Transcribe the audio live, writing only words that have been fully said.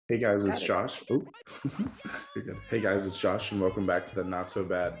Hey guys, it's Got it. Josh. Oh, you're good. Hey guys, it's Josh, and welcome back to the Not So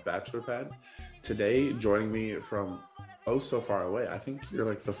Bad Bachelor Pad. Today, joining me from so far away. I think you're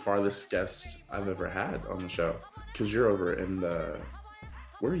like the farthest guest I've ever had on the show because you're over in the.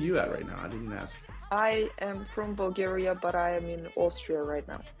 Where are you at right now? I didn't even ask. I am from Bulgaria, but I am in Austria right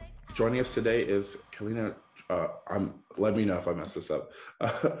now. Joining us today is Kalina. Let me know if I mess this up.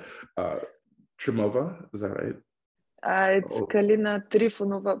 Uh, Trimova, is that right? It's Oh, Kalina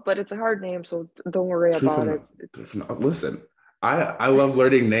Trifonova, but it's a hard name, so don't worry about it. Listen, I love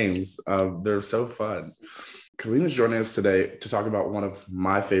learning names. They're so fun. Kalina's joining us today to talk about one of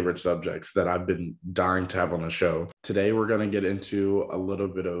my favorite subjects that I've been dying to have on the show. Today, we're going to get into a little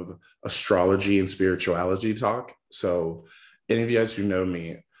bit of astrology and spirituality talk. So, any of you guys who know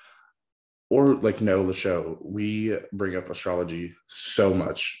me or like know the show, we bring up astrology so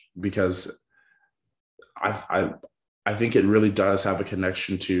much because I I think it really does have a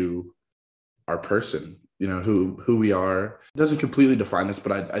connection to our person, who we are. It doesn't completely define us,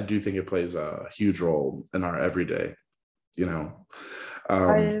 but I do think it plays a huge role in our everyday, you know. Um,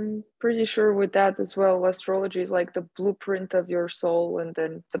 I'm pretty sure with that as well. Astrology is like the blueprint of your soul, and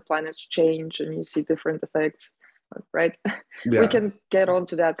then the planets change and you see different effects, right? We yeah. can get on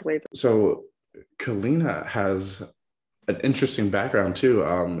to that later. So Kalina has an interesting background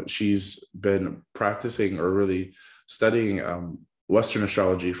too. She's been practicing or really studying Western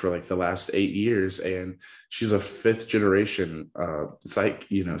astrology for like the last 8 years, and she's a fifth generation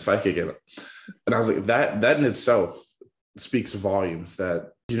psychic. And I was like, that in itself speaks volumes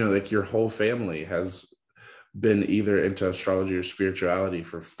that, like your whole family has been either into astrology or spirituality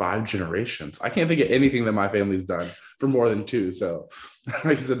for 5 generations. I can't think of anything that my family's done for more than two. So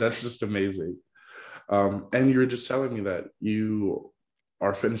like I said, that's just amazing. And you were just telling me that you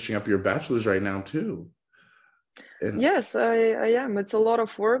are finishing up your bachelor's right now too. And Yes, I am. It's a lot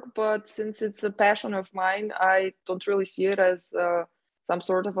of work, but since it's a passion of mine, I don't really see it as some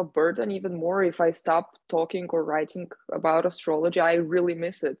sort of a burden. Even more, if I stop talking or writing about astrology, I really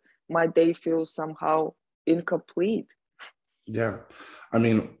miss it. My day feels somehow incomplete. yeah, I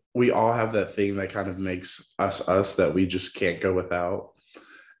mean, we all have that thing that kind of makes us us that we just can't go without.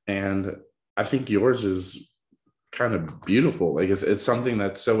 And I think yours is kind of beautiful. Like it's something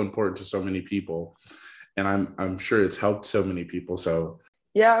that's so important to so many people. And I'm sure it's helped so many people. So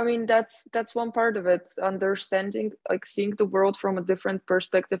Yeah, I mean that's one part of it. Understanding, like seeing the world from a different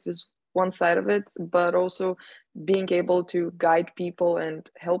perspective is one side of it, but also being able to guide people and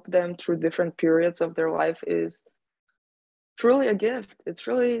help them through different periods of their life is truly a gift. It's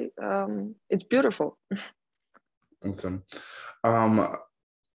really it's beautiful. awesome. Um,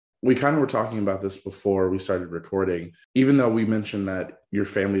 we kind of were talking about this before we started recording. Even though we mentioned that your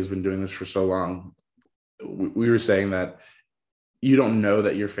family's been doing this for so long, we were saying that you don't know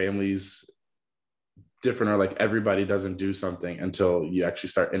that your family's different, or like everybody doesn't do something until you actually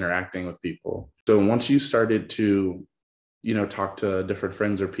start interacting with people. So once you started to, talk to different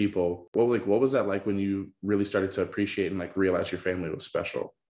friends or people, what was that like when you really started to appreciate and like realize your family was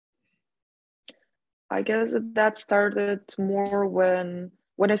special? I guess that started more when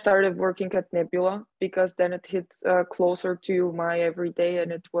I started working at Nebula, because then it hit closer to my everyday,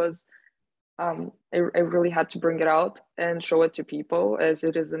 and it was I really had to bring it out and show it to people, as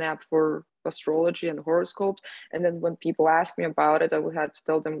it is an app for astrology and horoscopes. And then when people ask me about it, I would have to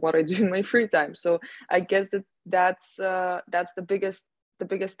tell them what I do in my free time. So I guess that's the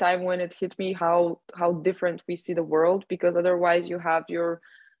biggest time when it hit me how different we see the world, because otherwise you have your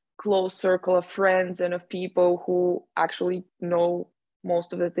close circle of friends and of people who actually know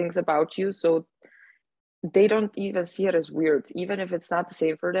most of the things about you. So they don't even see it as weird. Even if it's not the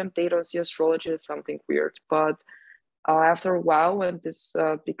same for them, they don't see astrology as something weird. But after a while, when this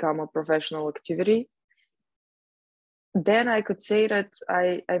become a professional activity, then I could say that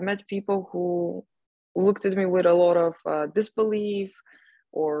I met people who looked at me with a lot of disbelief,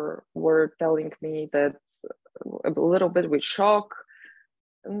 or were telling me that a little bit with shock.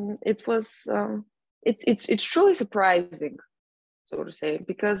 It was it's truly surprising, so to say,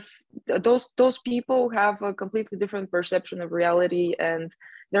 because those people have a completely different perception of reality, and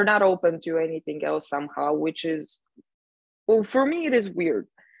they're not open to anything else somehow, which is, well, for me it is weird,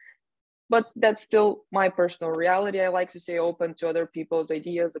 but that's still my personal reality. I like to stay open to other people's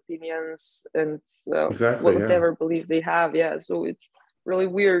ideas, opinions, and Exactly. Yeah. whatever belief they have. Yeah, so it's really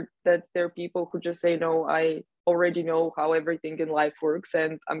weird that there are people who just say, no, I already know how everything in life works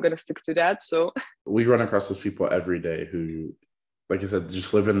and I'm gonna stick to that. So We run across those people every day who, like I said,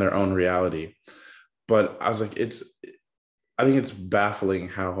 just live in their own reality. But I was like, I think it's baffling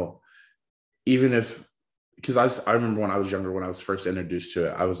how even if because I remember when I was younger, when I was first introduced to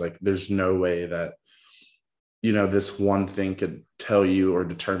it, I was like, there's no way that, this one thing could tell you or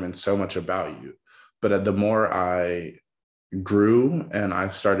determine so much about you. But the more I grew and I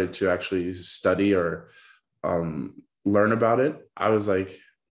started to actually study or learn about it, I was like,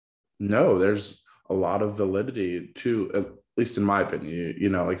 no, there's a lot of validity to, at least in my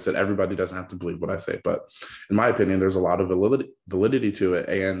opinion, like I said, everybody doesn't have to believe what I say, but in my opinion, there's a lot of validity to it.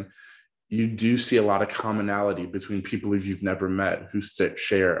 And you do see a lot of commonality between people who you've never met who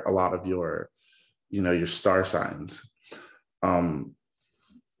share a lot of your star signs.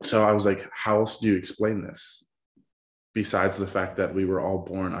 So I was like, how else do you explain this besides the fact that we were all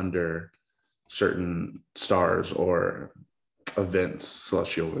born under certain stars or events,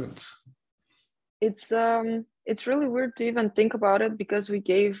 celestial events? It's really weird to even think about it because we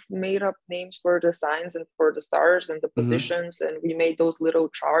gave made up names for the signs and for the stars and the Mm-hmm. positions, and we made those little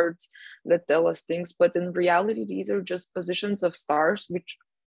charts that tell us things. But in reality, these are just positions of stars, which,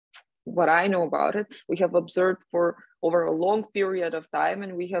 what I know about it, we have observed for over a long period of time,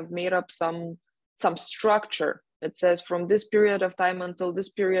 and we have made up some structure that says from this period of time until this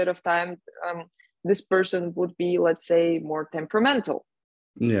period of time, this person would be, let's say, more temperamental.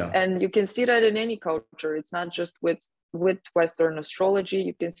 Yeah. And you can see that in any culture. It's not just with Western astrology.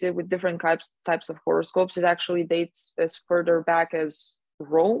 You can see it with different types of horoscopes. It actually dates as further back as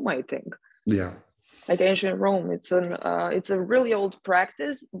Rome, I think, Yeah. like ancient Rome. It's a really old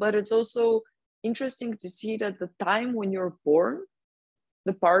practice, but it's also interesting to see that the time when you're born,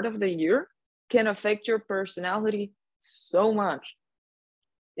 the part of the year, can affect your personality so much.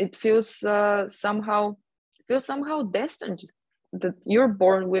 It feels somehow destined that you're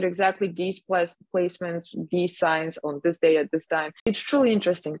born with exactly these placements, these signs on this day at this time. It's truly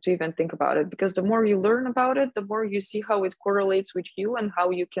interesting to even think about it, because the more you learn about it, the more you see how it correlates with you and how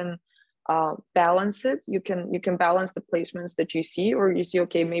you can balance it. You can balance the placements that you see, or you see,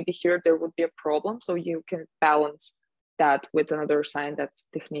 okay, maybe here there would be a problem, so you can balance that with another sign. That's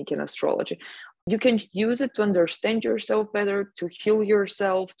technique in astrology. You can use it to understand yourself better, to heal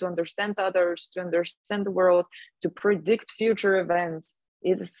yourself, to understand others, to understand the world, to predict future events.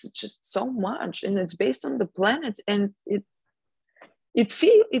 It's just so much, and it's based on the planets, and it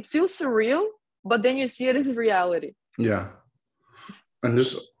feels surreal, but then you see it in reality. Yeah. And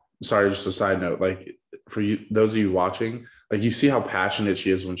just sorry, just a side note, like for you, those of you watching, like you see how passionate she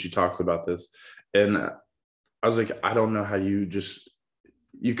is when she talks about this. And I was like, I don't know how you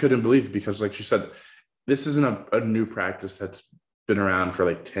couldn't believe, because like she said, this isn't a new practice that's been around for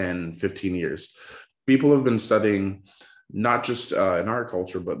like 10, 15 years. People have been studying not just in our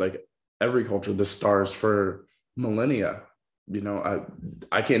culture, but like every culture, the stars for millennia.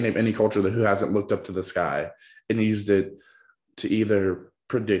 I can't name any culture who hasn't looked up to the sky and used it to either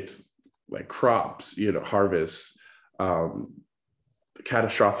predict like crops, harvests, um,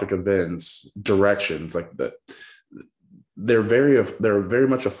 catastrophic events, directions, like that. They're very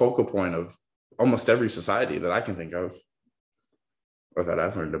much a focal point of almost every society that I can think of or that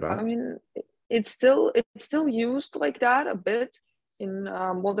I've learned I about. mean, it's still used like that a bit in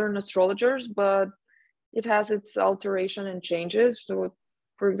modern astrologers, but it has its alteration and changes. So,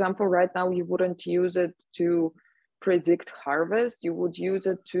 for example, right now you wouldn't use it to predict harvest. You would use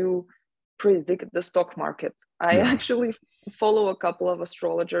it to predict the stock market. I Yeah. actually follow a couple of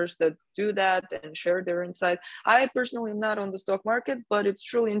astrologers that do that and share their insight. I personally am not on the stock market, but it's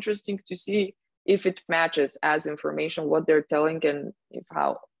truly interesting to see if it matches as information what they're telling, and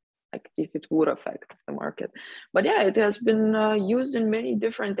if it would affect the market. But yeah, it has been used in many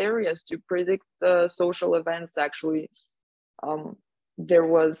different areas to predict social events. Actually, um, there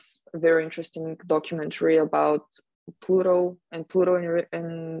was a very interesting documentary about Pluto, and Pluto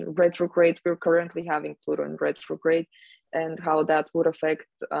in retrograde. We're currently having Pluto in retrograde, and how that would affect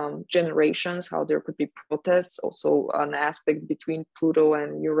generations, how there could be protests, also an aspect between Pluto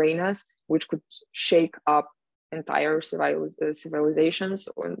and Uranus, which could shake up entire civilizations.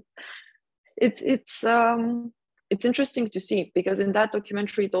 It's interesting to see, because in that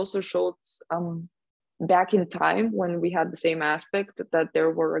documentary it also showed back in time when we had the same aspect, that there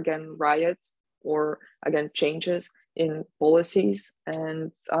were again riots or again changes in policies,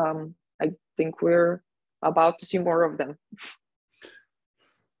 and I think we're about to see more of them.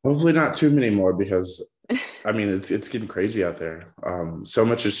 Hopefully not too many more, because I mean it's getting crazy out there. So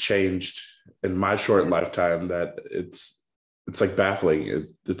much has changed in my short lifetime that it's like baffling.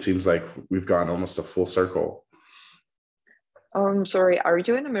 It seems like we've gone almost a full circle. Sorry, are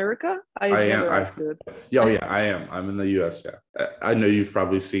you in America? I I am. never asked you. Yeah, oh yeah, I am. I'm in the U.S. Yeah, I know you've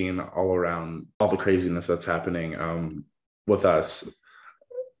probably seen all around all the craziness that's happening with us.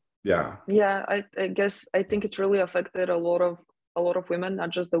 Yeah. Yeah, I guess I think it really affected a lot of women, not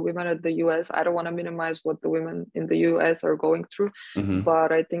just the women at the US. I don't want to minimize what the women in the US are going through, Hmm.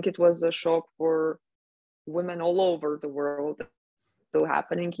 but I think it was a shock for women all over the world still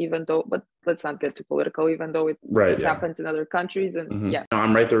happening, even though, but let's not get too political, even though it Right. has Yeah. happened in other countries. And Hmm. yeah, No,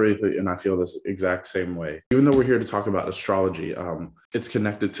 I'm right there with you, and I feel this exact same way. Even though we're here to talk about astrology, it's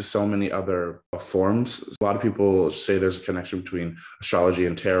connected to so many other forms. A lot of people say there's a connection between astrology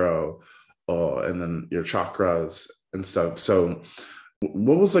and tarot, and then your chakras and stuff. So,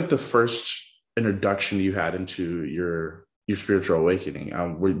 what was like the first introduction you had into your spiritual awakening?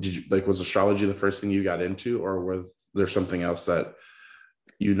 Did you like, was astrology the first thing you got into, or was there something else that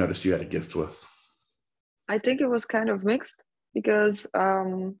you noticed you had a gift with? I think it was kind of mixed because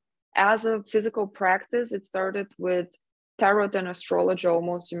as a physical practice, it started with tarot and astrology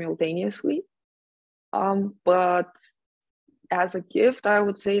almost simultaneously. But as a gift, I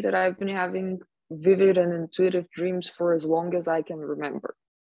would say that I've been having vivid and intuitive dreams for as long as I can remember.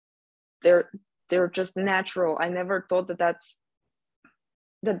 They're they're just natural. I never thought that's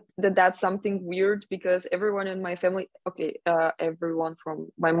something weird because everyone in my family, okay, everyone from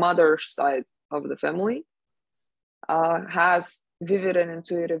my mother's side of the family has vivid and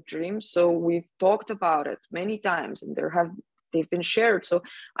intuitive dreams. So we've talked about it many times, and they've been shared. So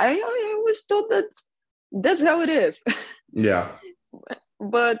I always thought that that's how it is. Yeah.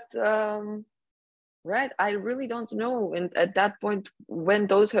 But right, I really don't know. And at that point, when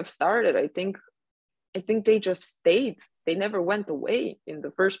those have started, I think they just stayed. They never went away in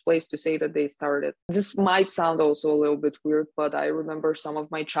the first place to say that they started. This might sound also a little bit weird, but I remember some of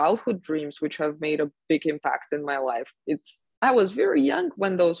my childhood dreams, which have made a big impact in my life. I was very young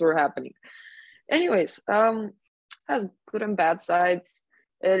when those were happening. Anyways, has good and bad sides,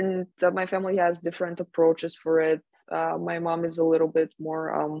 and my family has different approaches for it. My mom is a little bit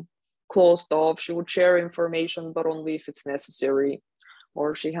more closed off. She would share information, but only if it's necessary,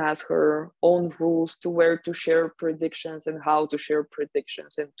 or she has her own rules to where to share predictions and how to share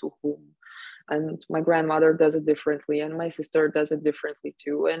predictions and to whom. And my grandmother does it differently, and my sister does it differently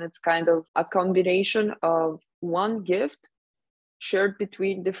too. And it's kind of a combination of one gift shared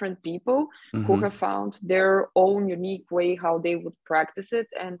between different people who Hmm. have found their own unique way how they would practice it,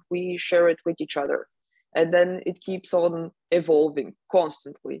 and we share it with each other. And then it keeps on evolving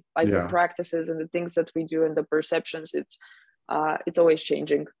constantly, like the Yeah. practices and the things that we do and the perceptions. It's always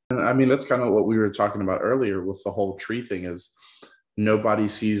changing. And I mean, that's kind of what we were talking about earlier with the whole tree thing is nobody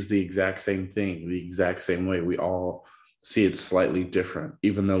sees the exact same thing the exact same way. We all see it slightly different.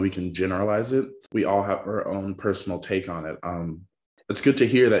 Even though we can generalize it, we all have our own personal take on it. It's good to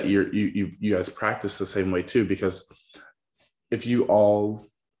hear that you guys practice the same way too, because if you all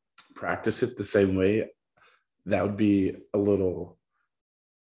practice it the same way, that would be a little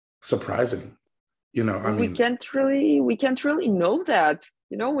surprising. I we mean, can't really we can't really know that.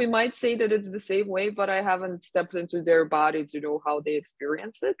 We might say that it's the same way, but I haven't stepped into their body to know how they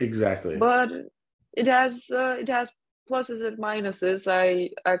experience it. exactly. But it has pluses and minuses. I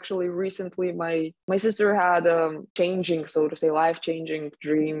actually recently, my sister had changing, so to say, life changing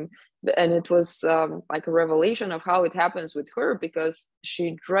dream, and it was like a revelation of how it happens with her, because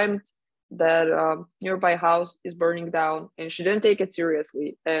she dreamt that nearby house is burning down, and she didn't take it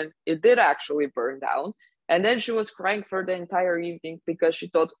seriously, and it did actually burn down. And then she was crying for the entire evening because she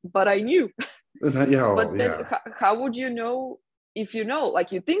thought, but I knew. Yeah, But then yeah, how would you know? If you know,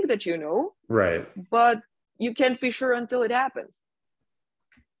 like, you think that you know, right. but you can't be sure until it happens.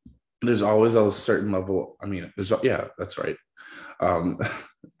 There's always a certain level. I mean, yeah, that's right. Um,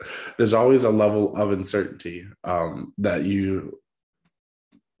 there's always a level of uncertainty that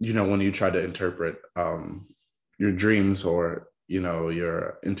when you try to interpret your dreams or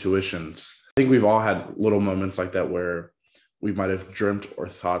your intuitions. I think we've all had little moments like that where we might have dreamt or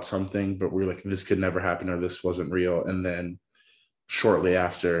thought something, but we're like, this could never happen or this wasn't real. And then shortly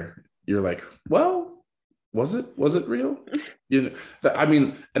after, you're like, well, was it real? I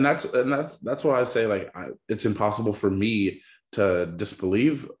mean, and that's why I say, like, it's impossible for me to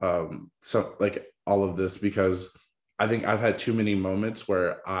disbelieve so like all of this, because I think I've had too many moments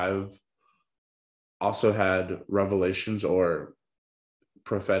where I've also had revelations or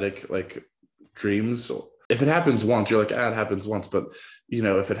prophetic like dreams. If it happens once, you're like, it happens once. But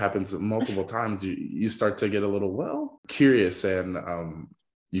if it happens multiple times, you start to get a little, curious, and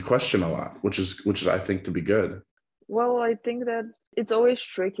you question a lot, which is I think to be good. Well, I think that it's always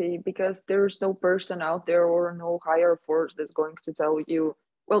tricky because there's no person out there or no higher force that's going to tell you,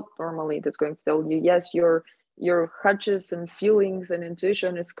 well, normally that's going to tell you, yes, your hunches and feelings and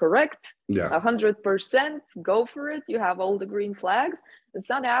intuition is correct, Yeah. 100%, go for it, you have all the green flags. It's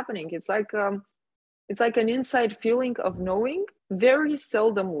not happening. It's like an inside feeling of knowing. Very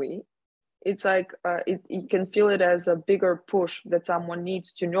seldomly it's like you can feel it as a bigger push that someone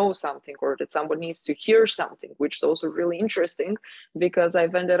needs to know something or that someone needs to hear something, which is also really interesting because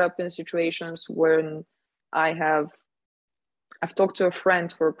I've ended up in situations when I've talked to a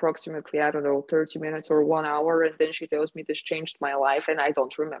friend for approximately, I don't know, 30 minutes or 1 hour, and then she tells me this changed my life and I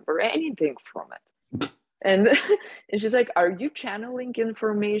don't remember anything from it. And, and she's like, are you channeling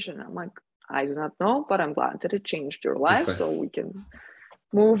information? I'm like, I do not know, but I'm glad that it changed your life so we can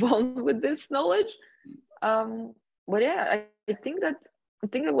move on with this knowledge. But yeah, I think that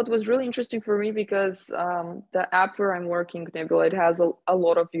what was really interesting for me because the app where I'm working, Nebula, it has a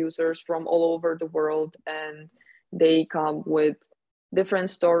lot of users from all over the world, and they come with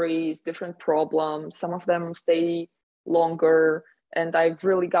different stories, different problems. Some of them stay longer, and I've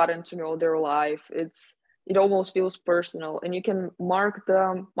really gotten to know their life. It almost feels personal, and you can mark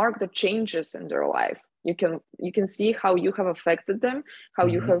the changes in their life. You can see how you have affected them, how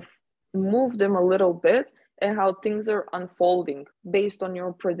you have moved them a little bit, and how things are unfolding based on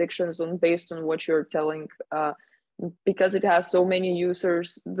your predictions and based on what you're telling. Because it has so many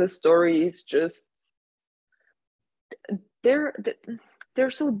users, the story is just they're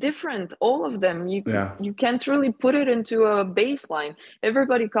so different, all of them. You can't really put it into a baseline.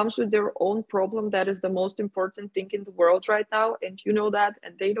 Everybody comes with their own problem that is the most important thing in the world right now, and you know that,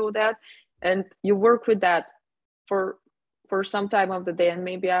 and they know that, and you work with that for some time of the day, and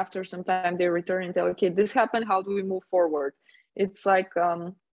maybe after some time they return and tell, okay, this happened, how do we move forward? It's like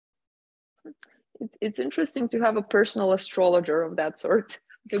it's interesting to have a personal astrologer of that sort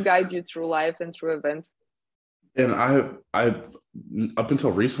to guide you through life and through events. And I up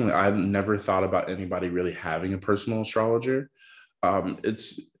until recently, I've never thought about anybody really having a personal astrologer.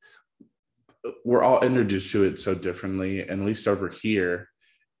 It's we're all introduced to it so differently, and at least over here,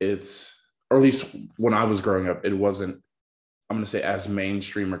 or at least when I was growing up, it wasn't, I'm going to say, as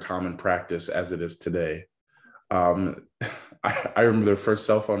mainstream or common practice as it is today. Um, I remember the first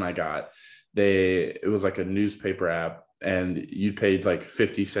cell phone I got, it was like a newspaper app, and you paid like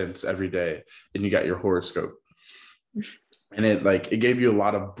 50 cents every day, and you got your horoscope. And it gave you a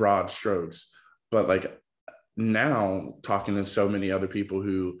lot of broad strokes. But like now, talking to so many other people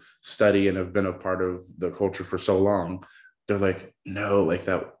who study and have been a part of the culture for so long, they're like, no, like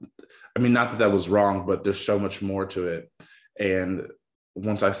that. I mean, not that that was wrong, but there's so much more to it. And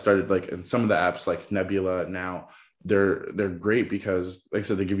once I started, like, in some of the apps like Nebula now, they're great because, like I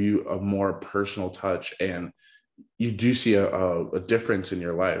said, they give you a more personal touch, and you do see a difference in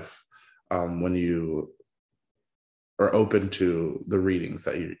your life when you are open to the readings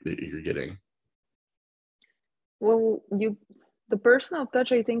that you're getting. Well, the personal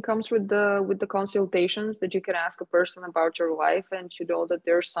touch, I think, comes with the consultations that you can ask a person about your life, and you know that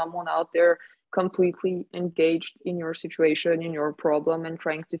there's someone out there completely engaged in your situation, in your problem, and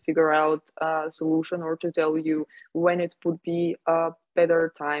trying to figure out a solution or to tell you when it would be a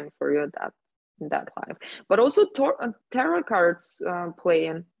better time for you in that life. But also tarot cards play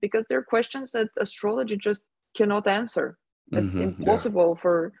in, because there are questions that astrology just cannot answer. It's Yeah. impossible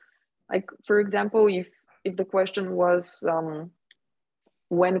for example, if the question was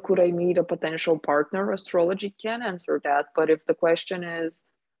when could I meet a potential partner, astrology can answer that. But if the question is,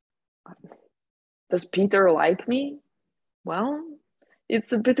 does Peter like me? Well,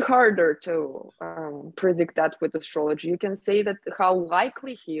 it's a bit harder to predict that with astrology. You can say that how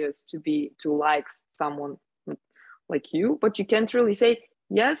likely he is to like someone like you, but you can't really say,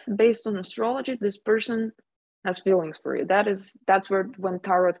 yes, based on astrology, this person has feelings for you. That's where when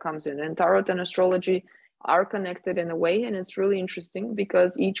tarot comes in, and tarot and astrology are connected in a way, and it's really interesting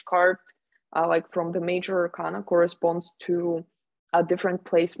because each card, like from the major arcana, corresponds to a different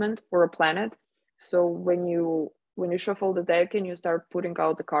placement or a planet. So when you shuffle the deck and you start putting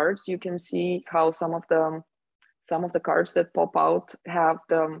out the cards, you can see how some of the cards that pop out have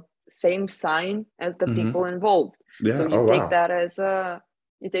the same sign as the people involved. So Yeah. Oh, wow.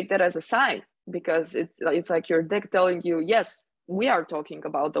 you take that as a sign, because it's like your deck telling you, yes, we are talking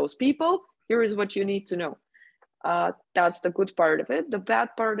about those people. Here is what you need to know. That's the good part of it. The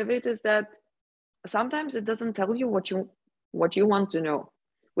bad part of it is that sometimes it doesn't tell you what you want to know,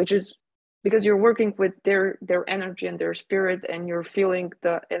 which is because you're working with their energy and their spirit, and you're feeling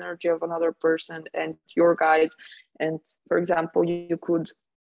the energy of another person and your guides. And for example, you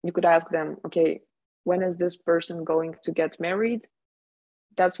could ask them, okay, when is this person going to get married?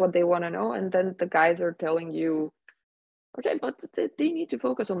 That's what they want to know. And then the guides are telling you okay, but they need to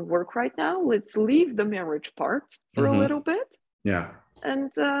focus on work right now. Let's leave the marriage part for a little bit, Yeah.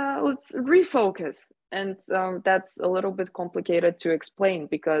 and let's refocus. And that's a little bit complicated to explain,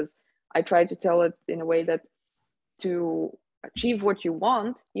 because I try to tell it in a way that to achieve what you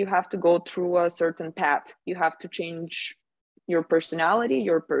want, you have to go through a certain path. You have to change your personality,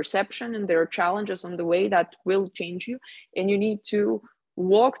 your perception, and there are challenges on the way that will change you. And you need to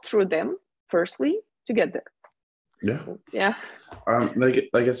walk through them firstly to get there. Yeah. Yeah.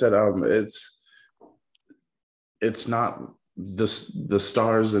 Like I said, it's not the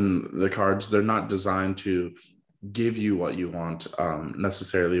stars and the cards, they're not designed to give you what you want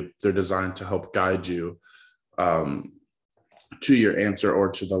necessarily. They're designed to help guide you to your answer or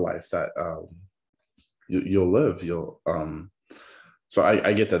to the life that you'll live. So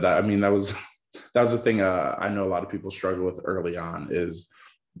I get that. I mean, that was the thing I know a lot of people struggle with early on, is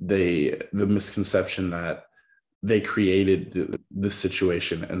the misconception that they created the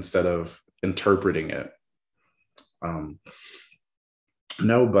situation instead of interpreting it.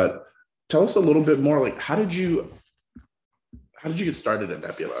 No, but tell us a little bit more. Like, how did you get started at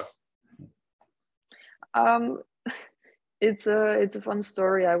Nebula? Um, it's a fun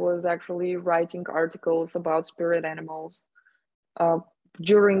story. I was actually writing articles about spirit animals uh,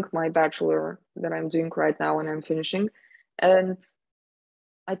 during my bachelor that I'm doing right now and I'm finishing, and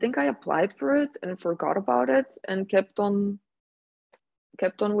I think I applied for it and forgot about it and kept on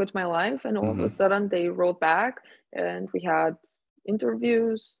with my life. And all of a Mm-hmm. sudden they wrote back and we had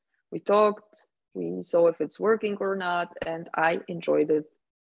interviews, we talked, we saw if it's working or not, and I enjoyed it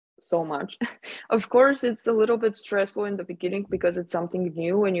so much. Of course, it's a little bit stressful in the beginning because it's something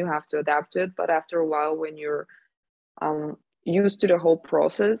new and you have to adapt to it. But after a while, when you're used to the whole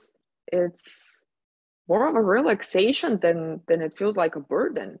process, it's more of a relaxation than it feels like a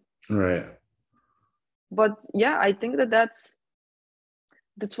burden. Right. But yeah, I think that's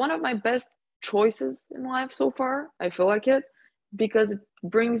one of my best choices in life so far. I feel like it, because it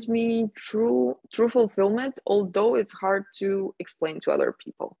brings me true fulfillment, although it's hard to explain to other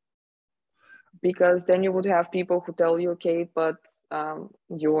people, because then you would have people who tell you, okay, but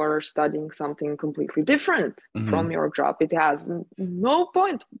you are studying something completely different from Mm-hmm. your job. It has no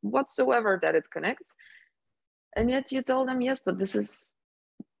point whatsoever that it connects. And yet you tell them, yes, but this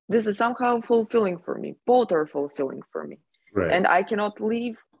is somehow fulfilling for me. Both are fulfilling for me. Right. And I cannot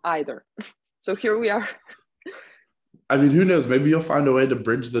leave either. So here we are. I mean, who knows? Maybe you'll find a way to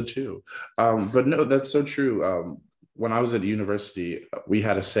bridge the two. But no, that's so true. When I was at university, we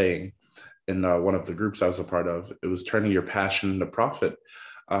had a saying in one of the groups I was a part of. It was turning your passion into profit,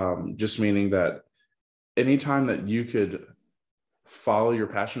 just meaning that anytime that you could follow your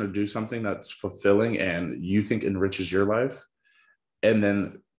passion or do something that's fulfilling and you think enriches your life, and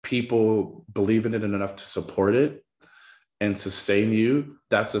then people believe in it enough to support it and sustain you,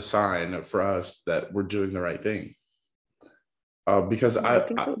 that's a sign for us that we're doing the right thing. Because I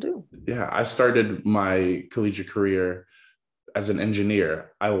think so too. yeah, I started my collegiate career as an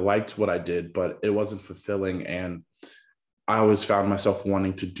engineer. I liked what I did, but it wasn't fulfilling. And I always found myself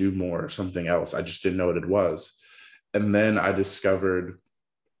wanting to do more, something else. I just didn't know what it was. And then I discovered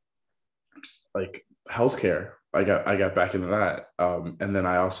like healthcare. I got back into that. And then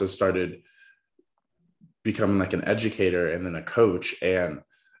I also started becoming like an educator and then a coach. And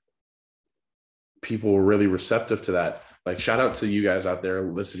people were really receptive to that. Like, shout out to you guys out there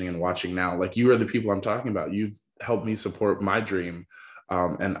listening and watching now. Like, you are the people I'm talking about. You've helped me support my dream.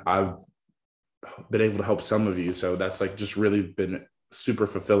 And I've been able to help some of you. So that's like just really been super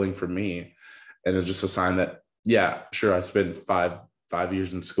fulfilling for me. And it's just a sign that, yeah, sure, I spent five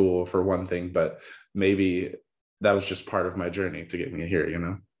years in school for one thing, but maybe that was just part of my journey to get me here, you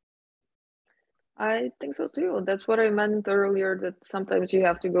know? I think so too. That's what I meant earlier, that sometimes you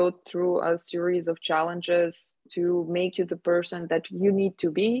have to go through a series of challenges to make you the person that you need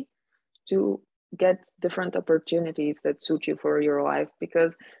to be to get different opportunities that suit you for your life.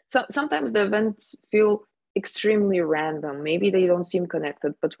 Because sometimes the events feel extremely random. Maybe they don't seem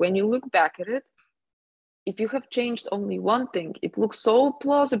connected, but when you look back at it, if you have changed only one thing, it looks so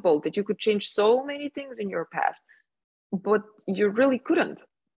plausible that you could change so many things in your past, but you really couldn't.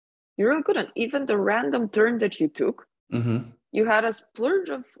 You really couldn't. Even the random turn that you took, Mm-hmm. you had a splurge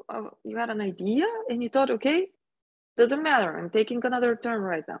you had an idea and you thought, okay, doesn't matter. I'm taking another turn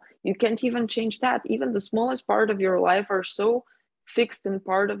right now. You can't even change that. Even the smallest part of your life are so fixed and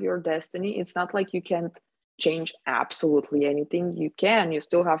part of your destiny. It's not like you can't change absolutely anything. You can. You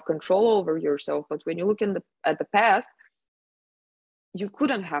still have control over yourself. But when you look at the past, you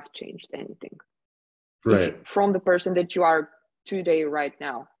couldn't have changed anything if Right. from the person that you are today, right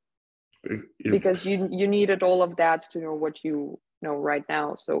now. because you needed all of that to know what you know right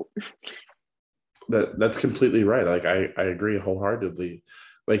now. So that's completely right. Like I agree wholeheartedly.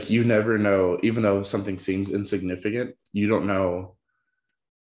 Like you never know, even though something seems insignificant, you don't know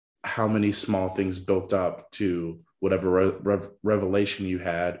how many small things built up to whatever revelation you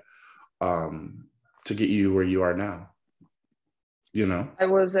had, to get you where you are now. You know? I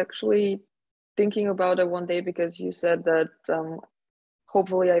was actually thinking about it one day because you said that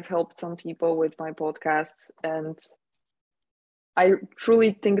hopefully I've helped some people with my podcast, and I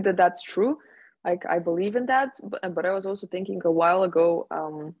truly think that that's true. Like I believe in that, but I was also thinking a while ago.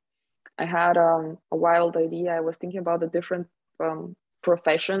 I had a wild idea. I was thinking about the different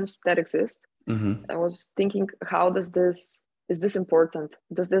professions that exist. Mm-hmm. I was thinking, how does this is this important?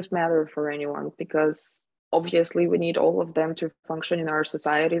 Does this matter for anyone? Because obviously we need all of them to function in our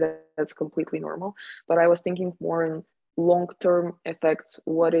society. That's completely normal. But I was thinking more in long-term effects.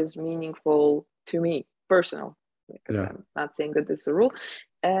 What is meaningful to me, personal? Because Yeah. I'm not saying that this is a rule.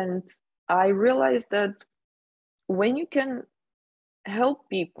 And I realized that when you can help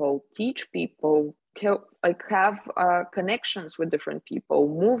people, teach people, help, like have connections with different people,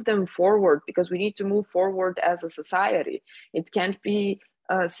 move them forward, because we need to move forward as a society. It can't be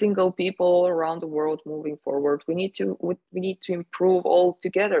single people around the world moving forward. We need to improve all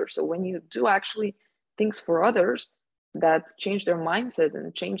together. So when you do actually things for others that change their mindset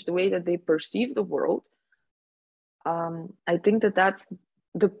and change the way that they perceive the world, I think that that's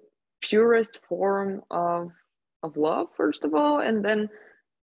the purest form of love, first of all, and then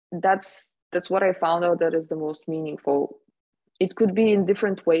that's what I found out that is the most meaningful. It could be in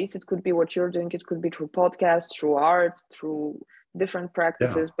different ways. It could be what you're doing. It could be through podcasts, through art, through different Yeah.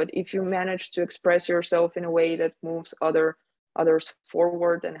 practices. But if you manage to express yourself in a way that moves others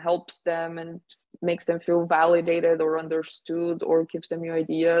forward and helps them and makes them feel validated or understood or gives them new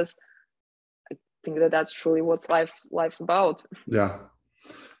ideas, I think that that's truly what life's about. Yeah.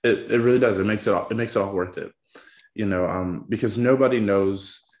 It really does. It makes it all worth it. Because nobody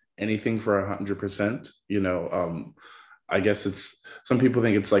knows anything for 100%. I guess it's some people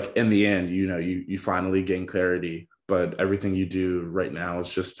think it's like in the end, you finally gain clarity, but everything you do right now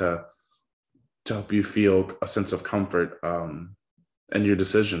is just to help you feel a sense of comfort, and your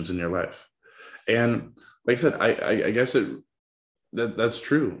decisions in your life. And like I said, I guess that's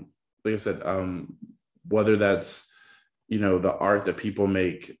true. Like I said, whether that's the art that people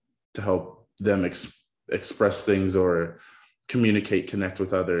make to help them express things or communicate, connect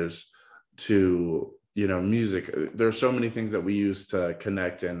with others, to music. There are so many things that we use to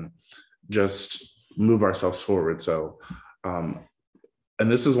connect and just move ourselves forward. So and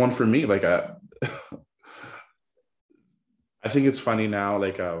this is one for me. Like I think it's funny now,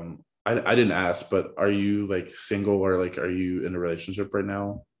 like I didn't ask, but are you like single, or like are you in a relationship right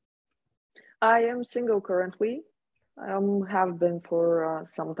now? I am single currently. Have been for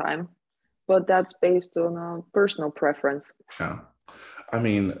some time, but that's based on a personal preference. Yeah. I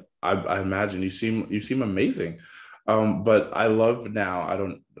mean, I imagine you seem amazing. But I love now, I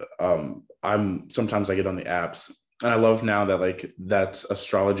don't I'm sometimes I get on the apps, and I love now that like that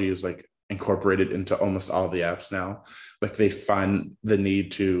astrology is like incorporated into almost all the apps now. Like they find the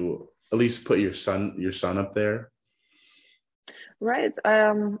need to at least put your son up there. Right.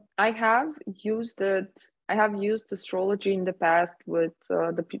 I have used it. I have used astrology in the past with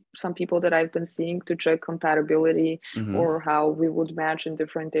some people that I've been seeing to check compatibility Hmm. or how we would match in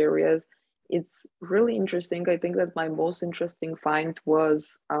different areas. It's really interesting. I think that my most interesting find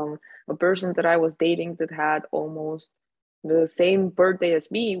was a person that I was dating that had almost the same birthday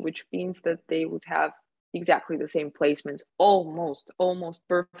as me, which means that they would have exactly the same placements, almost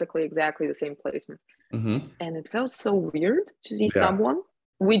perfectly exactly the same placement. Hmm. And it felt so weird to see Yeah. someone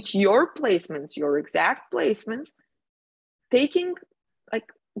with your placements, your exact placements, taking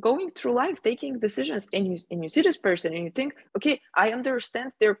like going through life, taking decisions, and you see this person and you think, okay, I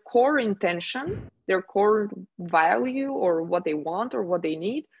understand their core intention, their core value, or what they want or what they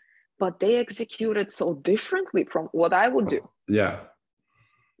need, but they execute it so differently from what I would do. Yeah.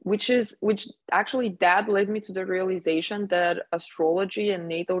 Which actually that led me to the realization that astrology and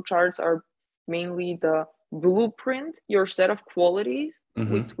natal charts are mainly the blueprint, your set of qualities with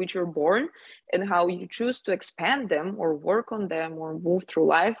Hmm. which you're born, and how you choose to expand them or work on them or move through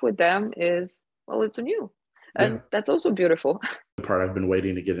life with them is, well, it's on you. Yeah. And that's also beautiful. The part I've been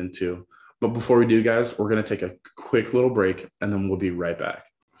waiting to get into. But before we do, guys, we're going to take a quick little break, and then we'll be right back.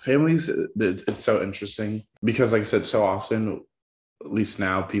 Families, it's so interesting because, like I said, so often, at least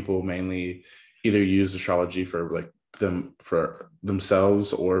now, people mainly either use astrology for like them for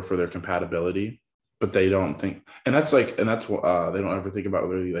themselves or for their compatibility. but they don't think, and that's like, and that's what they don't ever think about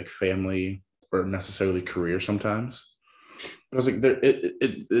really like family or necessarily career sometimes. I was like, there,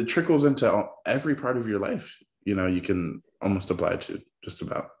 it trickles into every part of your life. You know, you can almost apply it to just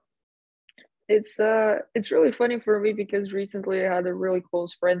about. It's really funny for me because recently I had a really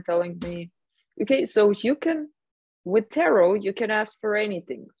close friend telling me, okay, so you can, with tarot, you can ask for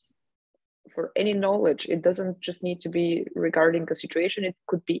anything, for any knowledge. It doesn't just need to be regarding a situation, it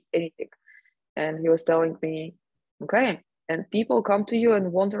could be anything. And he was telling me, okay, and people come to you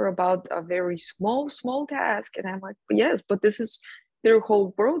and wonder about a very small task. And I'm like, yes, but this is their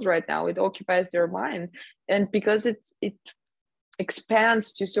whole world right now. It occupies their mind. And because it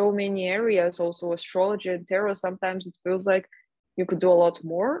expands to so many areas, also astrology and tarot, sometimes it feels like you could do a lot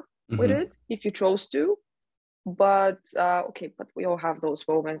more with Mm-hmm. it if you chose to. But okay, but we all have those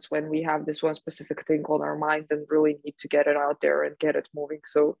moments when we have this one specific thing on our mind and really need to get it out there and get it moving,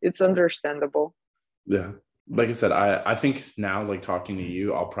 so it's understandable. Yeah. Like I said, I think now, like talking to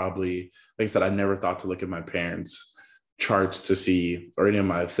you, I'll probably, like I said, I never thought to look at my parents' charts to see, or any of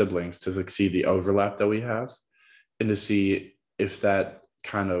my siblings to like see the overlap that we have, and to see if that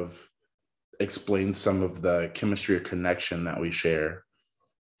kind of explains some of the chemistry or connection that we share,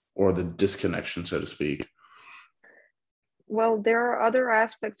 or the disconnection, so to speak. Well, there are other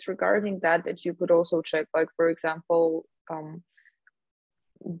aspects regarding that that you could also check, like for example,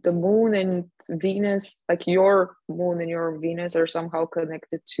 the moon and Venus, like your moon and your Venus are somehow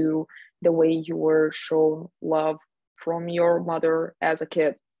connected to the way you were shown love from your mother as a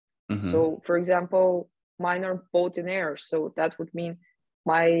kid. Mm-hmm. So, for example, mine are both in air. So that would mean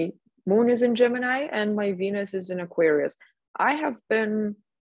my moon is in Gemini and my Venus is in Aquarius. I have been,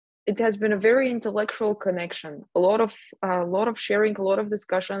 it has been a very intellectual connection, a lot of sharing, a lot of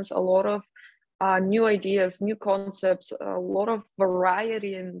discussions, a lot of new ideas, new concepts, a lot of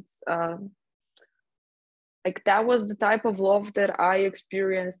variety, and like that was the type of love that I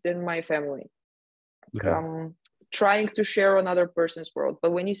experienced in my family. Yeah. Trying to share another person's world.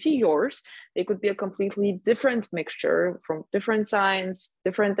 But when you see yours, they could be a completely different mixture from different signs,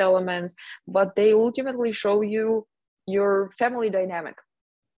 different elements, but they ultimately show you your family dynamic,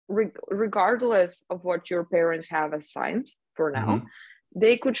 regardless of what your parents have as signs for now. Mm-hmm.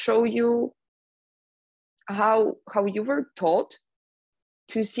 They could show you how you were taught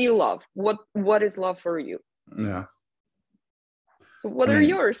to see love. What is love for you? Yeah. So what I are mean,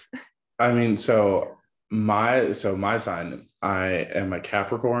 yours? so my sign, I am a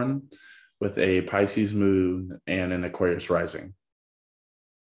Capricorn with a Pisces moon and an Aquarius rising.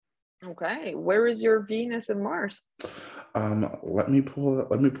 Okay, where is your Venus and Mars? Let me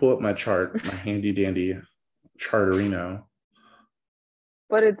pull up my chart, my handy dandy charterino.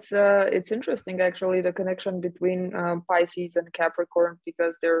 But it's interesting actually, the connection between Pisces and Capricorn,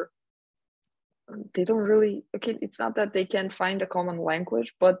 because they don't really, okay, it's not that they can't find a common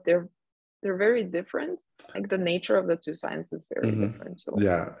language, but they're very different. Like the nature of the two signs is very Hmm. different. So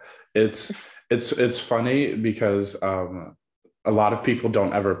Yeah, it's funny because a lot of people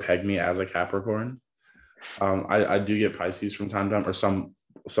don't ever peg me as a Capricorn. I do get Pisces from time to time, or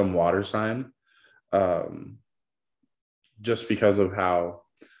some water sign, um, just because of how,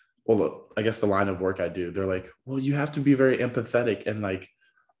 well, look, I guess the line of work I do. They're like, well, you have to be very empathetic and like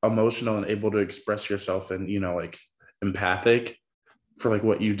emotional and able to express yourself, and like empathic for like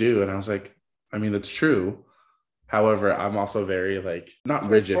what you do. And I was like, I mean, that's true. However, I'm also very like not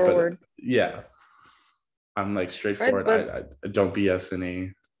rigid, but straightforward, yeah, I'm like right? straightforward. But I don't BS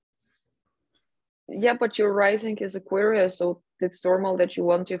any. yeah, but your rising is Aquarius, so it's normal that you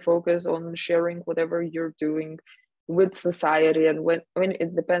want to focus on sharing whatever you're doing with society. And when, I mean,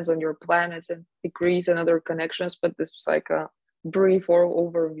 it depends on your planets and degrees and other connections, but this is like a brief or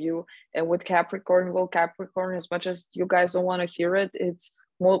overview. And with Capricorn, well, Capricorn, as much as you guys don't want to hear it, it's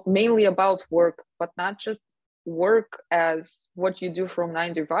mainly about work, but not just work as what you do from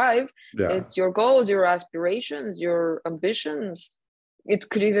 9 to 5. Yeah. It's your goals, your aspirations, your ambitions. It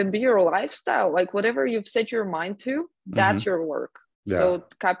could even be your lifestyle, like whatever you've set your mind to, Hmm. that's your work. Yeah. So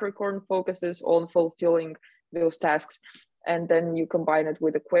Capricorn focuses on fulfilling those tasks, and then you combine it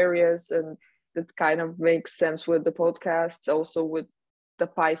with Aquarius, and that kind of makes sense with the podcast, also with the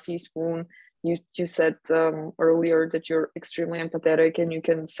Pisces moon. You said earlier that you're extremely empathetic and you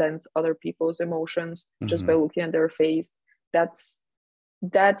can sense other people's emotions just by Hmm. looking at their face. That's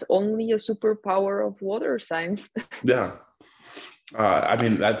only a superpower of water signs. Yeah. I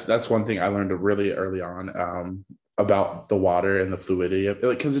mean, that's one thing I learned really early on, about the water and the fluidity of it,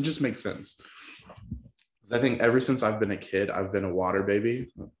 because it just makes sense. I think ever since I've been a kid, I've been a water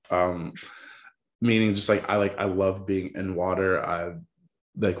baby. Meaning just like I love being in water.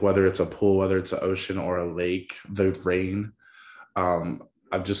 like whether it's a pool, whether it's an ocean or a lake, the rain.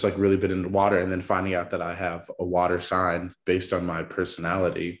 I've just like really been into water, and then finding out that I have a water sign based on my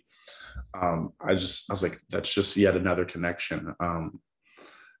personality. I was like, that's just yet another connection.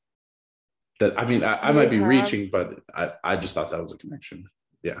 That I mean, I Do you might be have reaching, but I just thought that was a connection.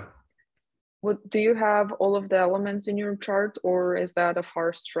 Yeah. what do you have all of the elements in your chart, or is that a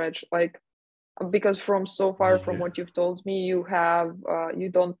far stretch? Like, because from so far from Yeah. what you've told me, you have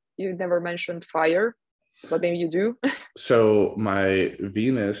you never mentioned fire, but maybe you do. So my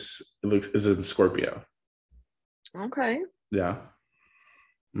Venus looks is in Scorpio. Okay. Yeah.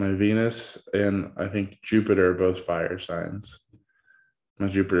 My Venus and I think Jupiter are both fire signs. My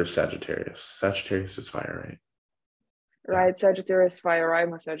Jupiter is Sagittarius. Sagittarius is fire, right? Yeah. Right, Sagittarius fire.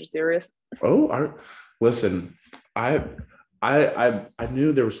 I'm a Sagittarius. Oh, listen, I, I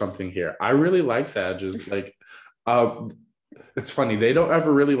knew there was something here. I really like Sages. Like, um, it's funny they don't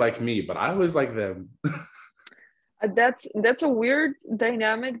ever really like me, but I always like them. That's a weird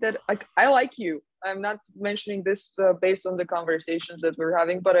dynamic that I like you. I'm not mentioning this based on the conversations that we're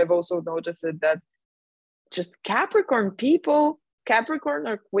having, but I've also noticed that just Capricorn people, Capricorn,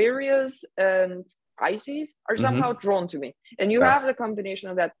 Aquarius, and Pisces are somehow Hmm. drawn to me. And you Yeah. have the combination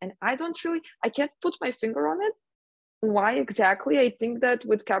of that. And I can't put my finger on it. Why exactly? I think that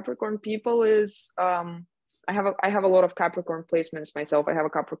with Capricorn people is I have a lot of Capricorn placements myself. I have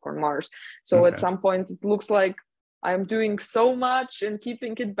a Capricorn Mars. So at Okay. some point it looks like I'm doing so much and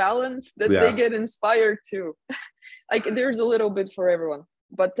keeping it balanced that they Yeah. get inspired too. Like there's a little bit for everyone.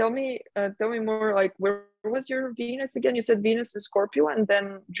 But tell me more. Like, where was your Venus again? You said Venus in Scorpio, and then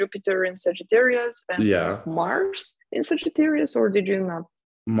Jupiter in Sagittarius, and Yeah. Mars in Sagittarius, or did you not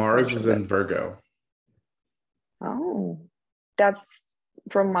Mars is mention that? in Virgo. Oh, that's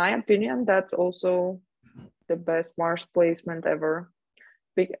from my opinion. That's also the best Mars placement ever.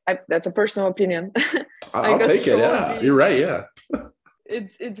 That's a personal opinion. Like I'll take it. Yeah, you're astrology, right. Yeah.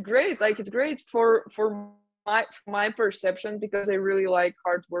 it's great. Like it's great for my perception, because I really like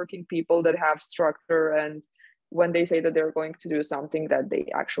hardworking people that have structure, and when they say that they're going to do something, that they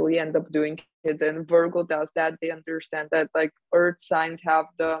actually end up doing it. And Virgo does that. They understand that like earth signs have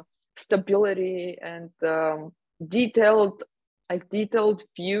the stability and detailed detailed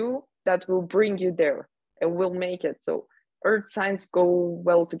view that will bring you there and will make it. So earth signs go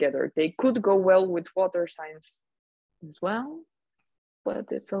well together. They could go well with water signs as well, but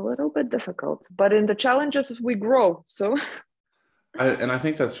it's a little bit difficult. But in the challenges, we grow. So And I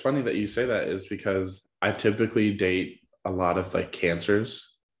think that's funny that you say that is because I typically date a lot of like cancers.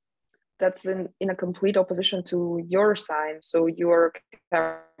 that's in a complete opposition to your sign. So your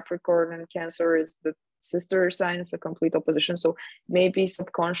Capricorn and Cancer is the sister sign. It's a complete opposition. So maybe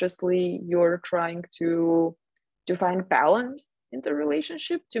subconsciously you're trying to find balance in the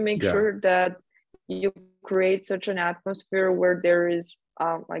relationship, to make Yeah. sure that you create such an atmosphere where there is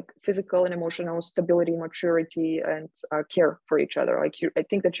like physical and emotional stability, maturity, and care for each other. Like I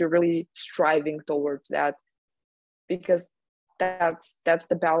think that you're really striving towards that, because that's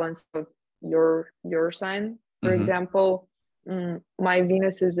the balance of your sign. For Hmm. example, my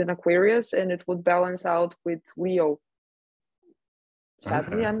Venus is in Aquarius, and it would balance out with Leo.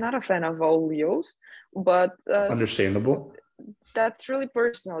 Sadly, Okay. I'm not a fan of all Leos, but Understandable. that's really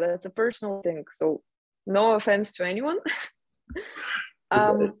personal. That's a personal thing. So no offense to anyone.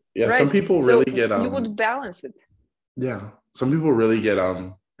 It's, yeah, some Right. people So really get you would balance it. yeah, some people really get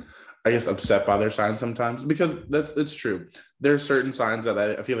I guess upset by their signs sometimes because it's true. There are certain signs that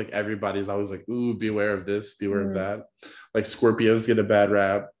I feel like everybody's always like, ooh, beware of this, beware of Mm. that. Like Scorpios get a bad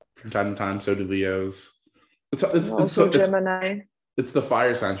rap from time to time, so do Leos. It's it's it's Also the, it's Gemini. it's the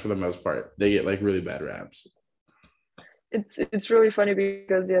fire signs for the most part. They get like really bad raps. It's really funny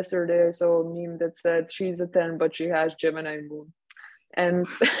because yesterday I saw a meme that said she's a 10, but she has Gemini moon. And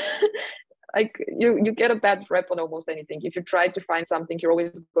like you get a bad rep on almost anything. If you try to find something, you're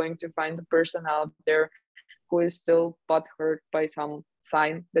always going to find the person out there who is still butthurt by some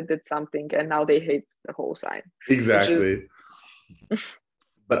sign that did something, and now they hate the whole sign, which Exactly. is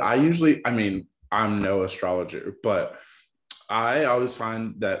But I usually, I mean, I'm no astrologer, but I always find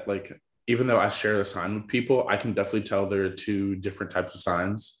that like even though I share the sign with people, I can definitely tell there are two different types of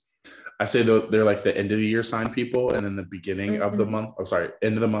signs. I say they're like the end of the year sign people, and then the beginning of the mhm, month. Oh, sorry,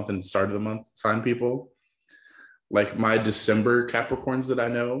 end of the month and start of the month sign people. Like my December Capricorns that I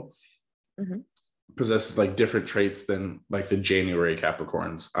know mhm. possess like different traits than like the January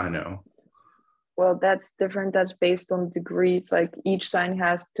Capricorns I know. Well, that's different. That's based on degrees. Like each sign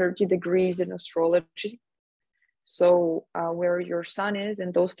has 30 degrees in astrology. So where your sun is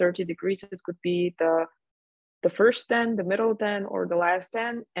in those 30 degrees, it could be the first 10, the middle 10, or the last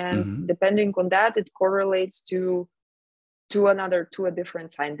 10. And Mm-hmm. depending on that, it correlates to a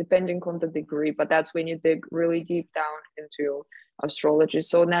different sign, depending on the degree. But that's when you dig really deep down into astrology.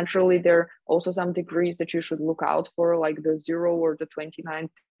 So naturally, there are also some degrees that you should look out for, like the 0 or the 29th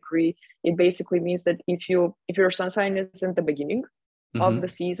degree. It basically means that if your sun sign is in the beginning of the Mm-hmm.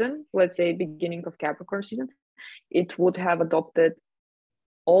 season, let's say beginning of Capricorn season, it would have adopted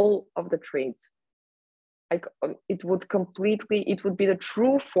all of the traits. Like it would be the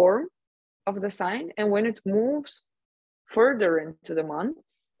true form of the sign. And when it moves further into the month,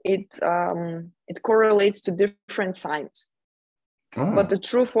 it correlates to different signs. But Oh, the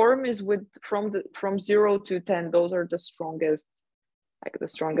true form is from 0 to 10. Those are the strongest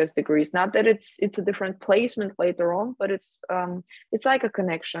degrees. Not that it's a different placement later on, but it's like a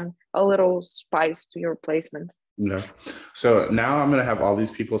connection, a little spice to your placement. yeah. So now I'm gonna have all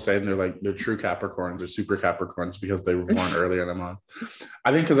these people saying they're true Capricorns or super Capricorns because they were born earlier in the month.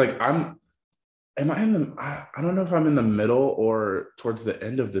 I think because like am I in the I don't know if I'm in the middle or towards the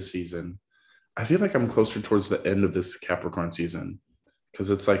end of the season. I feel like I'm closer towards the end of this Capricorn season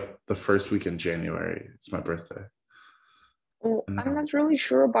because it's like the first week in January. It's my birthday. Well, And I'm then, not really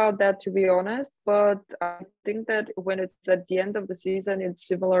sure about that, to be honest, but I think that when it's at the end of the season, it's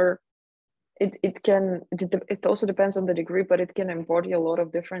similar. It also depends on the degree, but it can embody a lot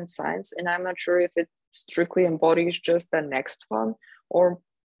of different signs. And I'm not sure if it strictly embodies just the next one or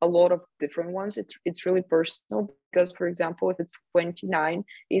a lot of different ones. It's really personal because, for example, if it's 29,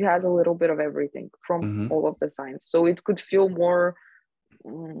 it has a little bit of everything from mhm. all of the signs. So it could feel more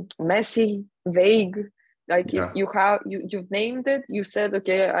messy, vague. Like Yeah, you've named it, you said,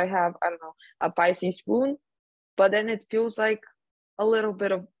 okay, I have, I don't know, a Pisces moon, but then it feels like a little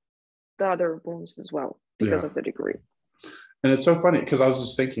bit of the other moons as well because yeah. of the degree. And it's so funny because I was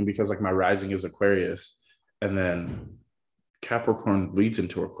just thinking because like my rising is Aquarius and then Capricorn leads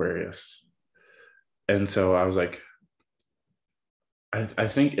into Aquarius. And so I was like, I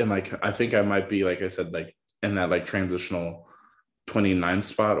think I think I might be like I said, like in that like transitional 29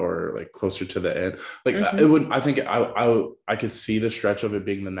 spot or like closer to the end. Like it Mm-hmm. would I think I could see the stretch of it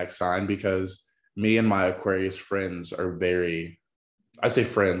being the next sign because me and my Aquarius friends are very I say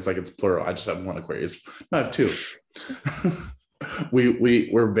friends like it's plural. I just have one Aquarius. No, I have two.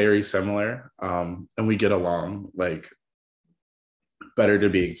 We're very similar and we get along like better to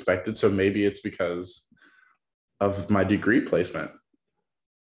be expected. So maybe it's because of my degree placement.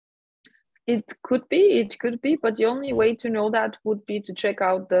 It could be, but the only way to know that would be to check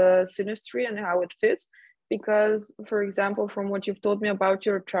out the synastry and how it fits. Because, for example, from what you've told me about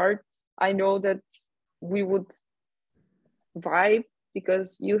your chart, I know that we would vibe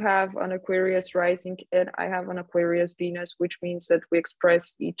because you have an Aquarius rising and I have an Aquarius Venus, which means that we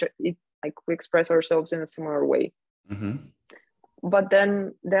express we express ourselves in a similar way. Mm-hmm. But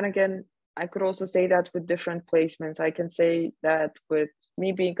then again, I could also say that with different placements. I can say that with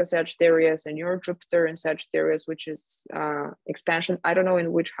me being a Sagittarius and your Jupiter in Sagittarius, which is expansion. I don't know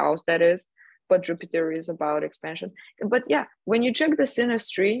in which house that is, but Jupiter is about expansion. But yeah, when you check the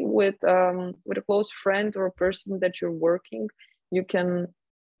synastry with a close friend or a person that you're working, you can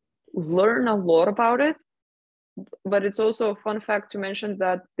learn a lot about it. But it's also a fun fact to mention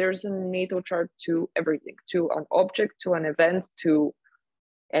that there's a natal chart to everything, to an object, to an event, to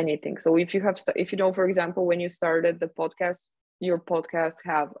anything. So if you know, for example, when you started the podcast, your podcast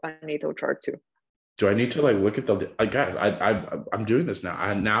have a natal chart too. Do I need to like look at the guys? I'm doing this now.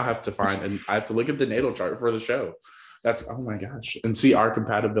 I now have to find and I have to look at the natal chart for the show. That's oh my gosh, and see our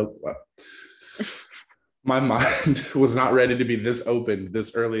compatibility. My mind was not ready to be this open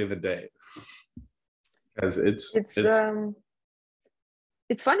this early in the day because It's it's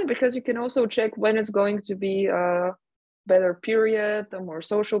it's funny because you can also check when it's going to be a better period, a more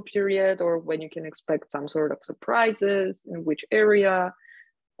social period, or when you can expect some sort of surprises in which area.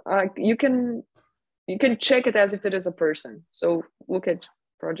 You can check it as if it is a person. So look at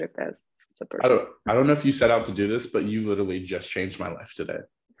project as it's a person. I don't know if you set out to do this, but you literally just changed my life today.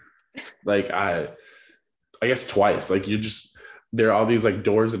 Like I guess twice. Like you just there are all these like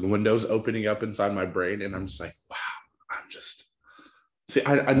doors and windows opening up inside my brain, and I'm just like, wow, I'm just see.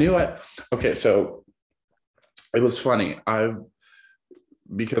 I knew I okay. So it was funny. I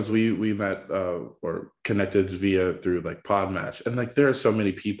because we met or connected via through like Podmatch, and like there are so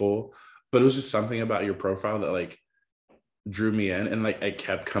many people, but it was just something about your profile that like drew me in, and like it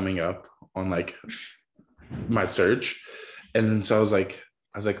kept coming up on like my search, and then so I was like,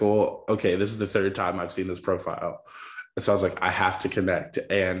 well, okay, this is the third time I've seen this profile. And so I was like, I have to connect.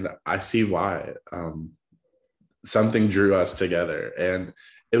 And I see why. something drew us together, and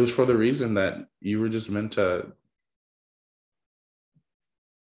it was for the reason that you were just meant to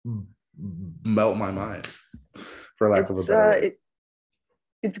melt my mind, for lack of a It's better word.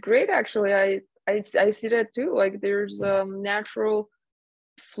 it's great actually. I see that too. Like there's natural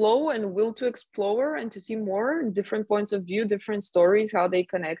flow and will to explore and to see more different points of view, different stories, how they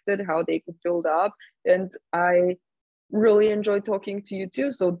connected, how they could build up. And I really enjoy talking to you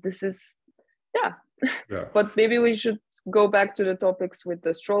too. So this is, yeah. Yeah. But maybe we should go back to the topics with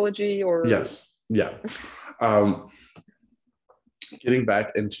astrology or. Yes. Yeah. Um, Getting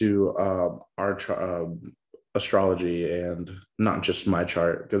back into our astrology, and not just my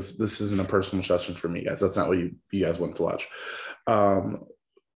chart, because this isn't a personal session for me, guys. That's not what you guys want to watch. Um,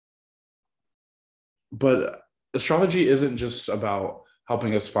 but astrology isn't just about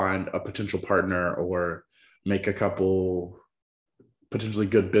helping us find a potential partner or make a couple potentially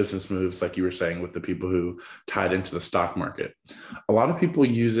good business moves, like you were saying with the people who tied into the stock market. A lot of people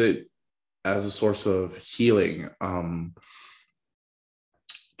use it as a source of healing.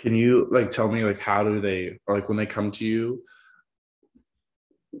 Can you like tell me like how do they, or like when they come to you,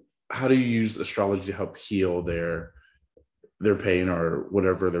 how do you use astrology to help heal their pain or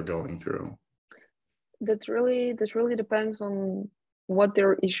whatever they're going through? That really depends on what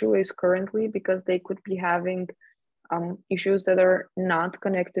their issue is currently, because they could be having issues that are not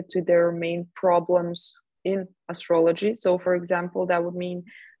connected to their main problems in astrology. So, for example, that would mean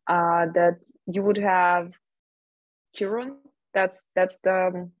that you would have Chiron. That's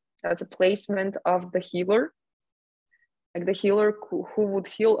a placement of the healer, like the healer who would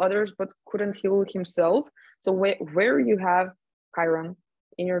heal others but couldn't heal himself. So where you have Chiron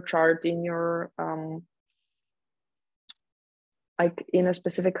in your chart, in your like in a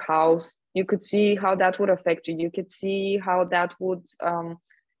specific house, you could see how that would affect you. You could see how that would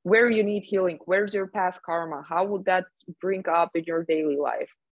where you need healing, where's your past karma, how would that bring up in your daily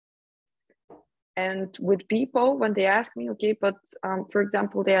life. And with people, when they ask me, okay, but for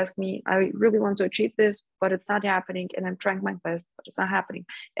example, they ask me, I really want to achieve this, but it's not happening, and I'm trying my best, but it's not happening.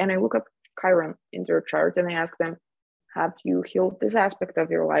 And I look up Chiron in their chart and I ask them, have you healed this aspect of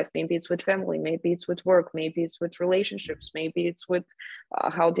your life? Maybe it's with family, maybe it's with work, maybe it's with relationships, maybe it's with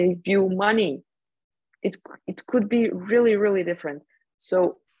how they view money. It could be really, really different.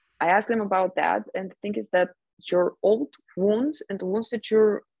 So I ask them about that, and the thing is that your old wounds and the wounds that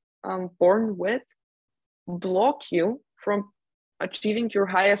you're born with block you from achieving your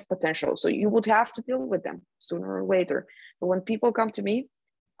highest potential. So you would have to deal with them sooner or later. But when people come to me,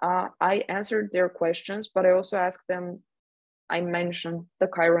 I answer their questions, but I also ask them, I mention the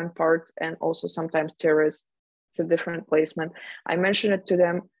Chiron part and also sometimes Teres. It's a different placement. I mention it to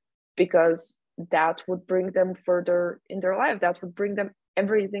them because that would bring them further in their life. That would bring them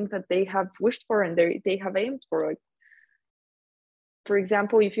everything that they have wished for and they have aimed for. Like, for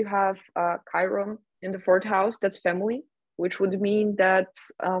example, if you have Chiron in the fourth house, that's family, which would mean that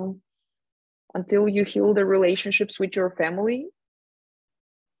until you heal the relationships with your family,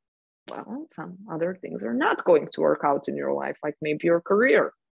 well, some other things are not going to work out in your life, like maybe your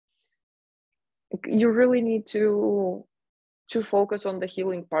career. You really need to focus on the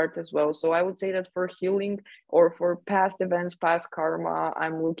healing part as well. So I would say that for healing or for past events, past karma,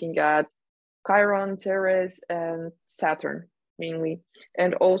 I'm looking at Chiron, Ceres, and Saturn mainly,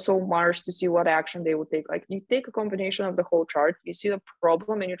 and also Mars to see what action they would take. Like you take a combination of the whole chart, you see the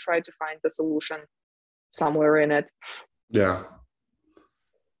problem, and you try to find the solution somewhere in it. Yeah.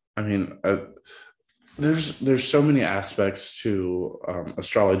 I mean, there's so many aspects to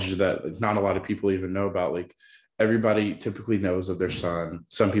astrology that not a lot of people even know about. Like everybody typically knows of their sun.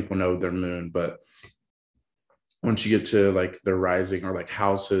 Some people know their moon, but once you get to like their rising or like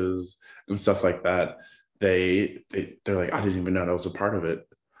houses and stuff like that, they're like, I didn't even know that was a part of it.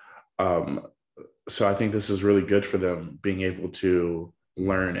 Um, so I think this is really good for them being able to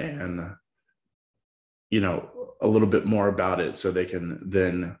learn and a little bit more about it, so they can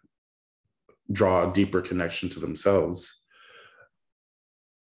then draw a deeper connection to themselves.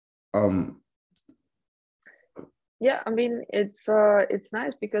 Um, Yeah, I mean it's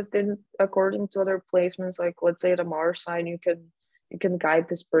nice because then according to other placements, like let's say the Mars sign, you can guide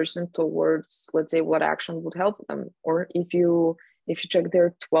this person towards, let's say, what action would help them. Or if you check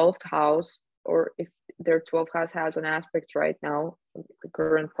their 12th house, or if their 12th house has an aspect right now, the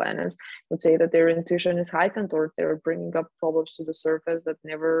current planets would say that their intuition is heightened, or they're bringing up problems to the surface that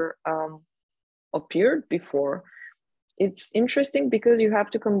never appeared before. It's interesting because you have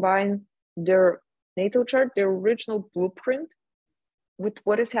to combine their natal chart, their original blueprint, with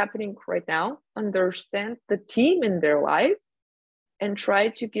what is happening right now, understand the team in their life, and try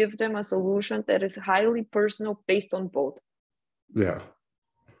to give them a solution that is highly personal based on both. Yeah.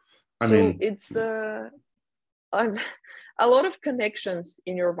 I So mean, it's a lot of connections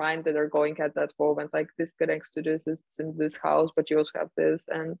in your mind that are going at that moment. Like this connects to this, it's in this house, but you also have this,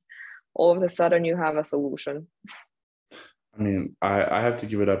 and all of a sudden you have a solution. I have to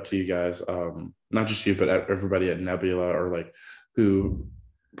give it up to you guys, not just you, but everybody at Nebula, or like who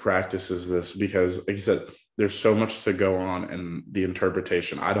practices this, because like you said, there's so much to go on in the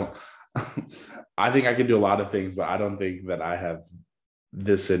interpretation. I don't I think I can do a lot of things, but I don't think that I have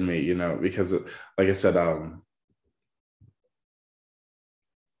this in me, because like I said, I'm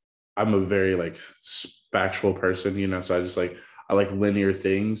a very like factual person, so I like linear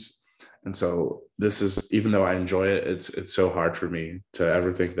things. And so this is, even though I enjoy it, it's so hard for me to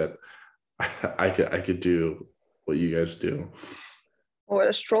ever think that I could do what you guys do. Well,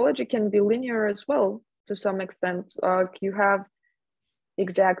 astrology can be linear as well to some extent. You have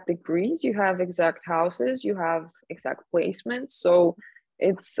exact degrees, you have exact houses, you have exact placements. So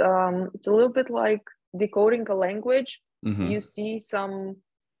it's a little bit like decoding a language. Mm-hmm. You see some,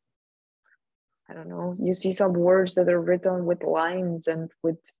 I don't know, you see some words that are written with lines and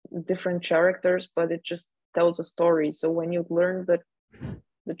with different characters, but it just tells a story. So when you learn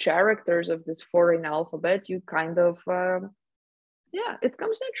the characters of this foreign alphabet, you kind of yeah, it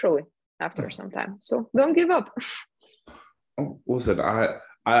comes naturally after some time. So don't give up. Oh, listen,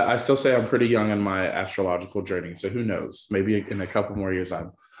 I still say I'm pretty young in my astrological journey, so who knows? Maybe in a couple more years,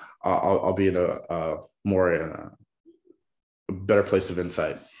 I'll be in a more in a better place of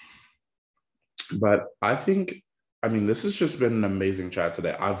insight. But this has just been an amazing chat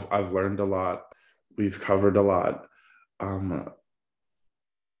today. I've learned a lot. We've covered a lot. I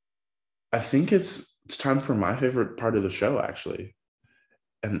think it's time for my favorite part of the show, actually.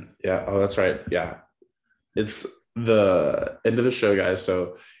 And yeah, oh, that's right. Yeah, it's the end of the show, guys.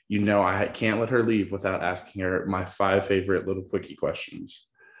 So I can't let her leave without asking her my 5 favorite little quickie questions.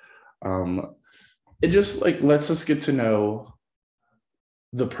 It just like lets us get to know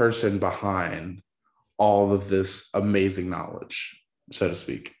the person behind all of this amazing knowledge, so to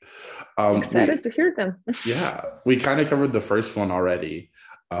speak. Excited to hear them. Yeah, we kind of covered the first one already,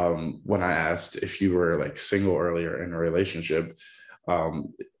 when I asked if you were like single earlier in a relationship.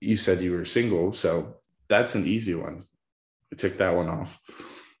 You said you were single, so that's an easy one. We took that one off.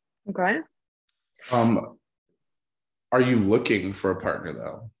 Okay. Are you looking for a partner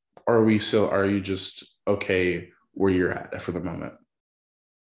though? Or are you just okay where you're at for the moment?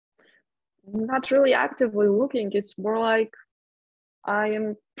 Not really actively looking. It's more like I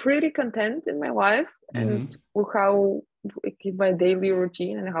am pretty content in my life and Mm-hmm. with how like, my daily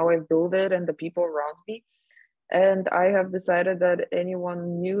routine and how I build it and the people around me. And I have decided that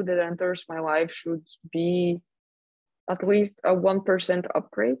anyone new that enters my life should be at least a 1%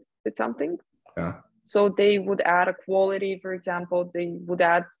 upgrade with something. Yeah. So they would add a quality, for example, they would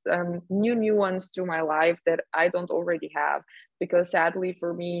add new nuance to my life that I don't already have. Because sadly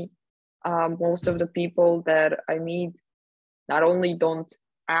for me, most of the people that I meet not only don't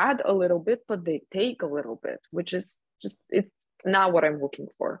add a little bit, but they take a little bit, which is just, it's not what I'm looking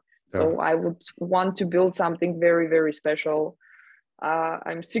for. Yeah. So I would want to build something very, very special.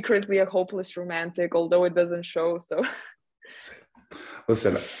 I'm secretly a hopeless romantic, although it doesn't show. So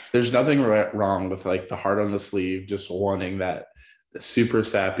Listen, there's nothing wrong with like the heart on the sleeve, just wanting that super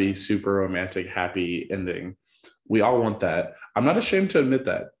sappy, super romantic, happy ending. We all want that. I'm not ashamed to admit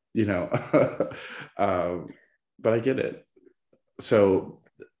that, but I get it. So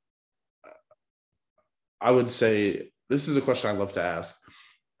I would say this is a question I love to ask.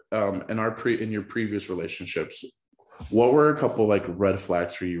 In your previous relationships, what were a couple like red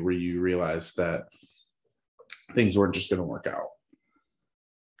flags for you where you realized that things weren't just going to work out?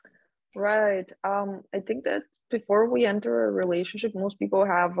 right. I think that before we enter a relationship, most people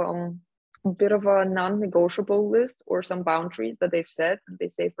have a bit of a non-negotiable list or some boundaries that they've set. They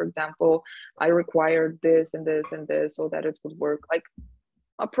say, for example, I require this and this and this so that it would work, like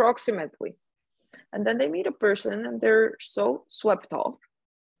approximately. And then they meet a person and they're so swept off,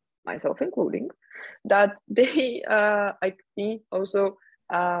 myself including, that they, like me, also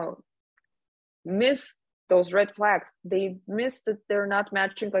miss those red flags. They miss that they're not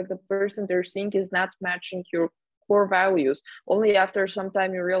matching, like the person they're seeing is not matching your core values. Only after some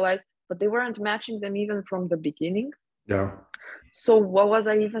time you realize, but they weren't matching them even from the beginning. Yeah. So what was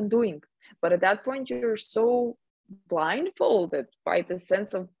I even doing? But at that point, you're so blindfolded by the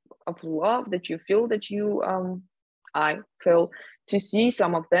sense of love that you feel that you, I feel to see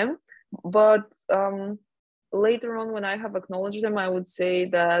some of them. But later on, when I have acknowledged them, I would say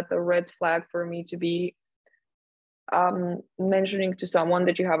that a red flag for me to be mentioning to someone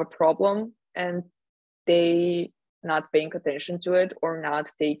that you have a problem and they not paying attention to it or not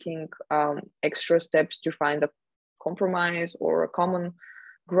taking extra steps to find a compromise or a common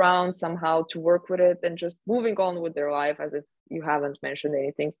ground somehow to work with it and just moving on with their life as if you haven't mentioned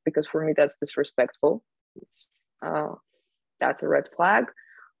anything, because for me that's disrespectful. That's a red flag.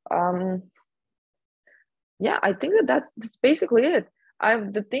 Yeah, I think that's basically it.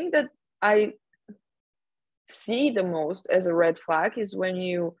 The thing that I see the most as a red flag is when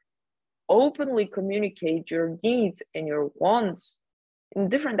you openly communicate your needs and your wants in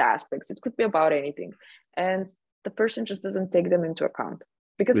different aspects. It could be about anything, and the person just doesn't take them into account,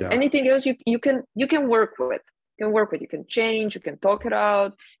 because Yeah, anything else you can work with. You can change, you can talk it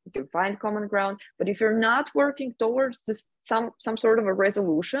out, you can find common ground. But if you're not working towards this some sort of a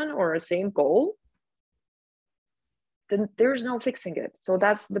resolution or a same goal, then there's no fixing it. So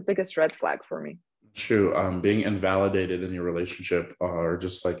that's the biggest red flag for me. true. Being invalidated in your relationship or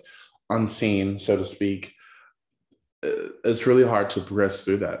just like unseen, so to speak, it's really hard to progress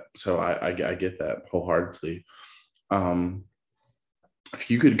through that. So I get that wholeheartedly. Um,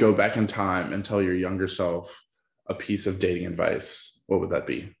 if you could go back in time and tell your younger self a piece of dating advice, what would that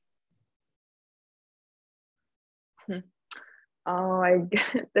be? Oh,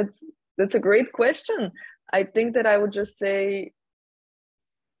 that's a great question. I think that I would just say,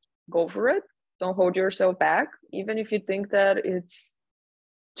 go for it. Don't hold yourself back, even if you think that it's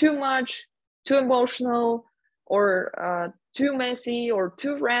too much, too emotional, or too messy, or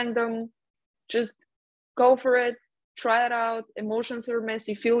too random. Just go for it. Try it out. Emotions are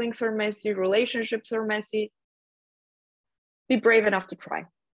messy, feelings are messy, relationships are messy. Be brave enough to try.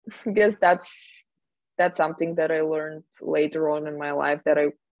 I guess that's something that I learned later on in my life that I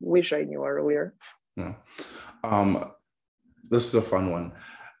wish I knew earlier. Yeah. This is a fun one.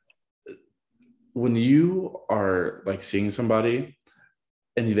 When you are like seeing somebody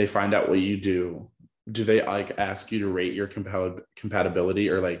and they find out what you do they like ask you to rate your compatibility,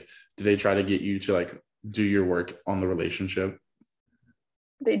 or like do they try to get you to like do your work on the relationship?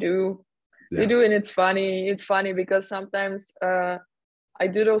 They do. They Yeah. do, and it's funny. It's funny because sometimes I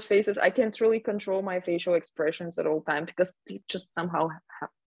do those faces. I can't really control my facial expressions at all time because they just somehow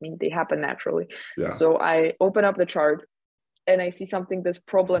they happen naturally. Yeah. So I open up the chart and I see something that's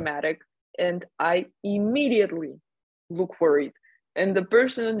problematic, and I immediately look worried. And the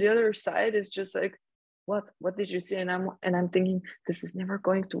person on the other side is just like, what did you see? And I'm thinking, this is never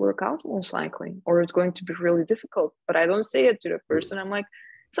going to work out, most likely, or it's going to be really difficult. But I don't say it to the person. I'm like,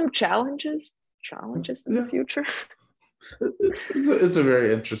 some challenges in the Yeah. future. It's a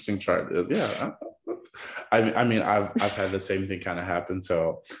very interesting chart. Yeah. I mean, I've had the same thing kind of happen.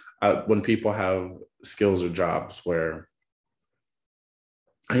 So when people have skills or jobs where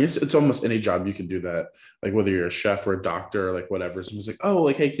I guess it's almost any job you can do that, like whether you're a chef or a doctor or like whatever. Someone's like, oh,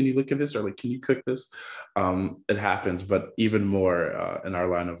 like, hey, can you look at this? Or like, can you cook this? It happens, but even more in our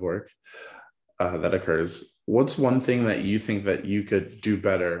line of work that occurs. What's one thing that you think that you could do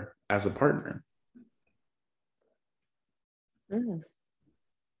better as a partner? Mm.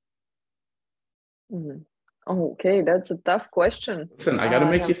 Mm. Okay, that's a tough question. Listen, I got to I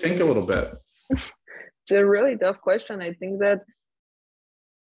make you have think a to. little bit. It's a really tough question. I think that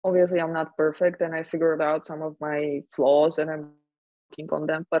obviously I'm not perfect and I figured out some of my flaws and I'm working on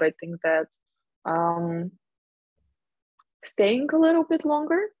them. But I think that um, staying a little bit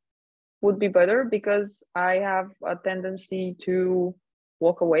longer would be better because I have a tendency to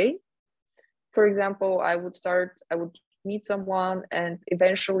walk away. For example, I would meet someone, and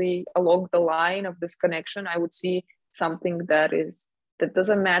eventually along the line of this connection, I would see something that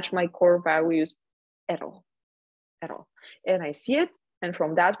doesn't match my core values at all, at all. And I see it. And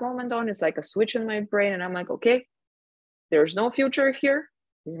from that moment on, it's like a switch in my brain. And I'm like, okay, there's no future here.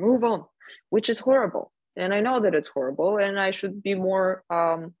 We move on, which is horrible. And I know that it's horrible. And I should be more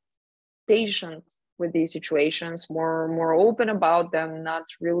patient with these situations, more open about them, not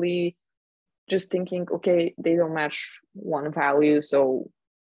really just thinking, okay, they don't match one value, so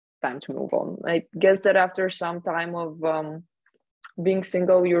time to move on. I guess that after some time of being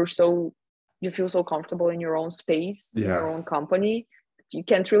single, you feel so comfortable in your own space, in your Yeah. own company. You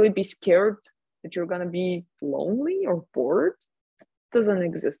can't really be scared that you're gonna be lonely or bored. It doesn't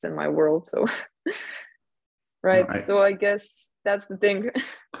exist in my world, so No, right. So I guess that's the thing.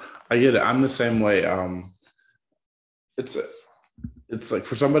 I get it. I'm the same way. It's it's like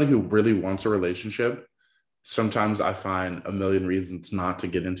for somebody who really wants a relationship, sometimes I find a million reasons not to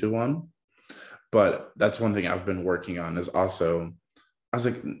get into one. But that's one thing I've been working on is also, I was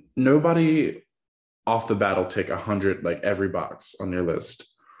like, nobody off the bat will tick 100, like every box on your list.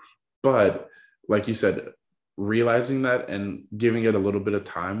 But like you said, realizing that and giving it a little bit of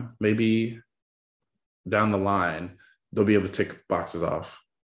time, maybe down the line, they'll be able to tick boxes off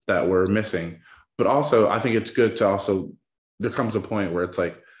that we're missing. But also, I think it's good to also, there comes a point where it's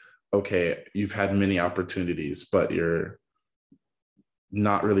like, okay, you've had many opportunities, but you're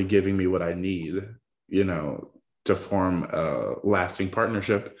not really giving me what I need, to form a lasting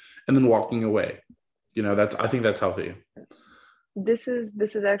partnership, and then walking away. I think that's healthy. This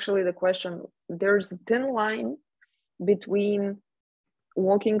is actually the question. There's a thin line between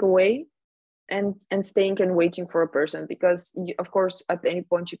walking away and staying and waiting for a person, because of course at any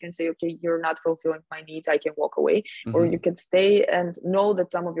point you can say, okay, you're not fulfilling my needs, I can walk away. Or you can stay and know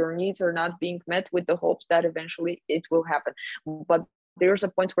that some of your needs are not being met, with the hopes that eventually it will happen. But there's a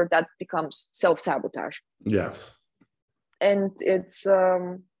point where that becomes self-sabotage. Yes. And it's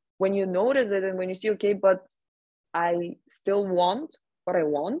when you notice it and when you see, okay, but I still want what I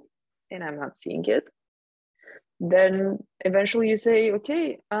want and I'm not seeing it, then eventually you say,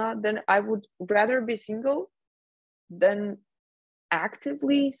 okay, then I would rather be single than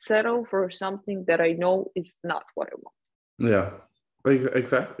actively settle for something that I know is not what I want. Yeah,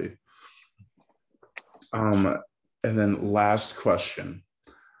 exactly. And then last question.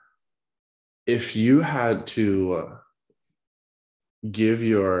 If you had to give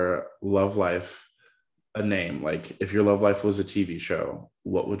your love life a name, like if your love life was a TV show,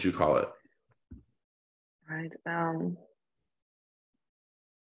 what would you call it? Right.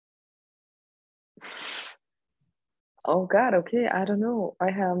 Oh God. Okay. I don't know.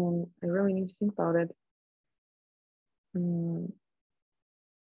 I really need to think about it.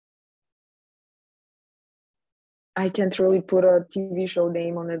 I can't really put a TV show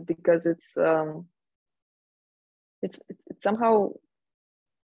name on it because it's somehow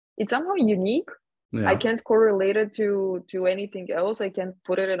unique. Yeah. I can't correlate it to anything else. I can't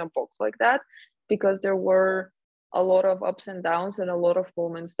put it in a box like that, because there were a lot of ups and downs and a lot of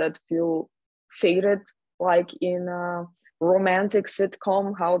moments that feel faded, like in a romantic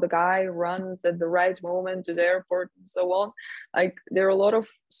sitcom, how the guy runs at the right moment to the airport and so on. Like there are a lot of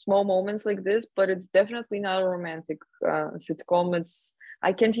small moments like this, but it's definitely not a romantic sitcom.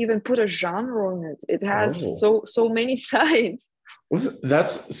 I can't even put a genre on it. It has so many sides.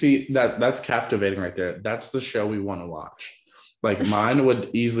 That's captivating right there. That's the show we want to watch. Like mine would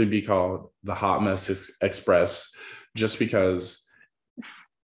easily be called The Hot Mess Express, just because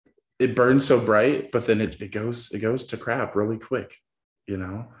it burns so bright, but then it goes to crap really quick.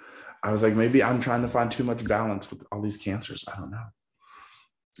 I was like, maybe I'm trying to find too much balance with all these cancers. I don't know.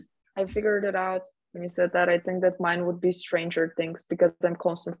 I figured it out when you said that. I think that mine would be Stranger Things, because I'm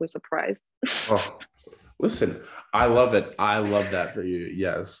constantly surprised. Oh, listen, I love it. I love that for you.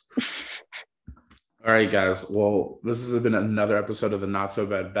 Yes. All right, guys. Well, this has been another episode of the Not So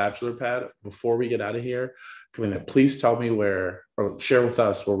Bad Bachelor Pad. Before we get out of here, Kalina, please tell me or share with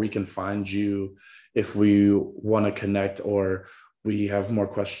us where we can find you if we want to connect, or we have more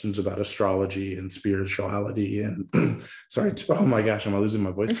questions about astrology and spirituality. And sorry, oh my gosh, am I losing my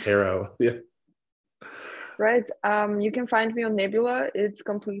voice? Tarot. Yeah. Right. You can find me on Nebula. It's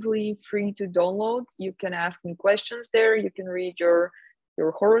completely free to download. You can ask me questions there. You can read your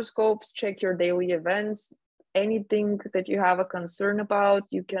horoscopes, check your daily events, anything that you have a concern about.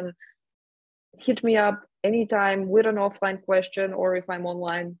 You can hit me up anytime with an offline question, or if I'm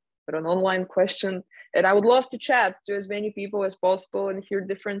online with an online question. And I would love to chat to as many people as possible and hear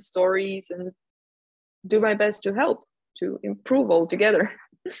different stories and do my best to help to improve all together.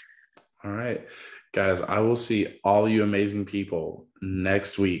 All right, guys, I will see all you amazing people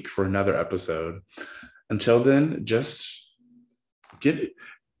next week for another episode. Until then, just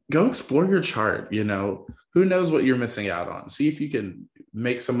go explore your chart. Who knows what you're missing out on? See if you can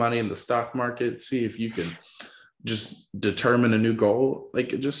make some money in the stock market. See if you can just determine a new goal.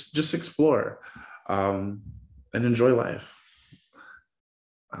 Like just explore and enjoy life.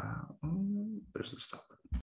 There's the stuff.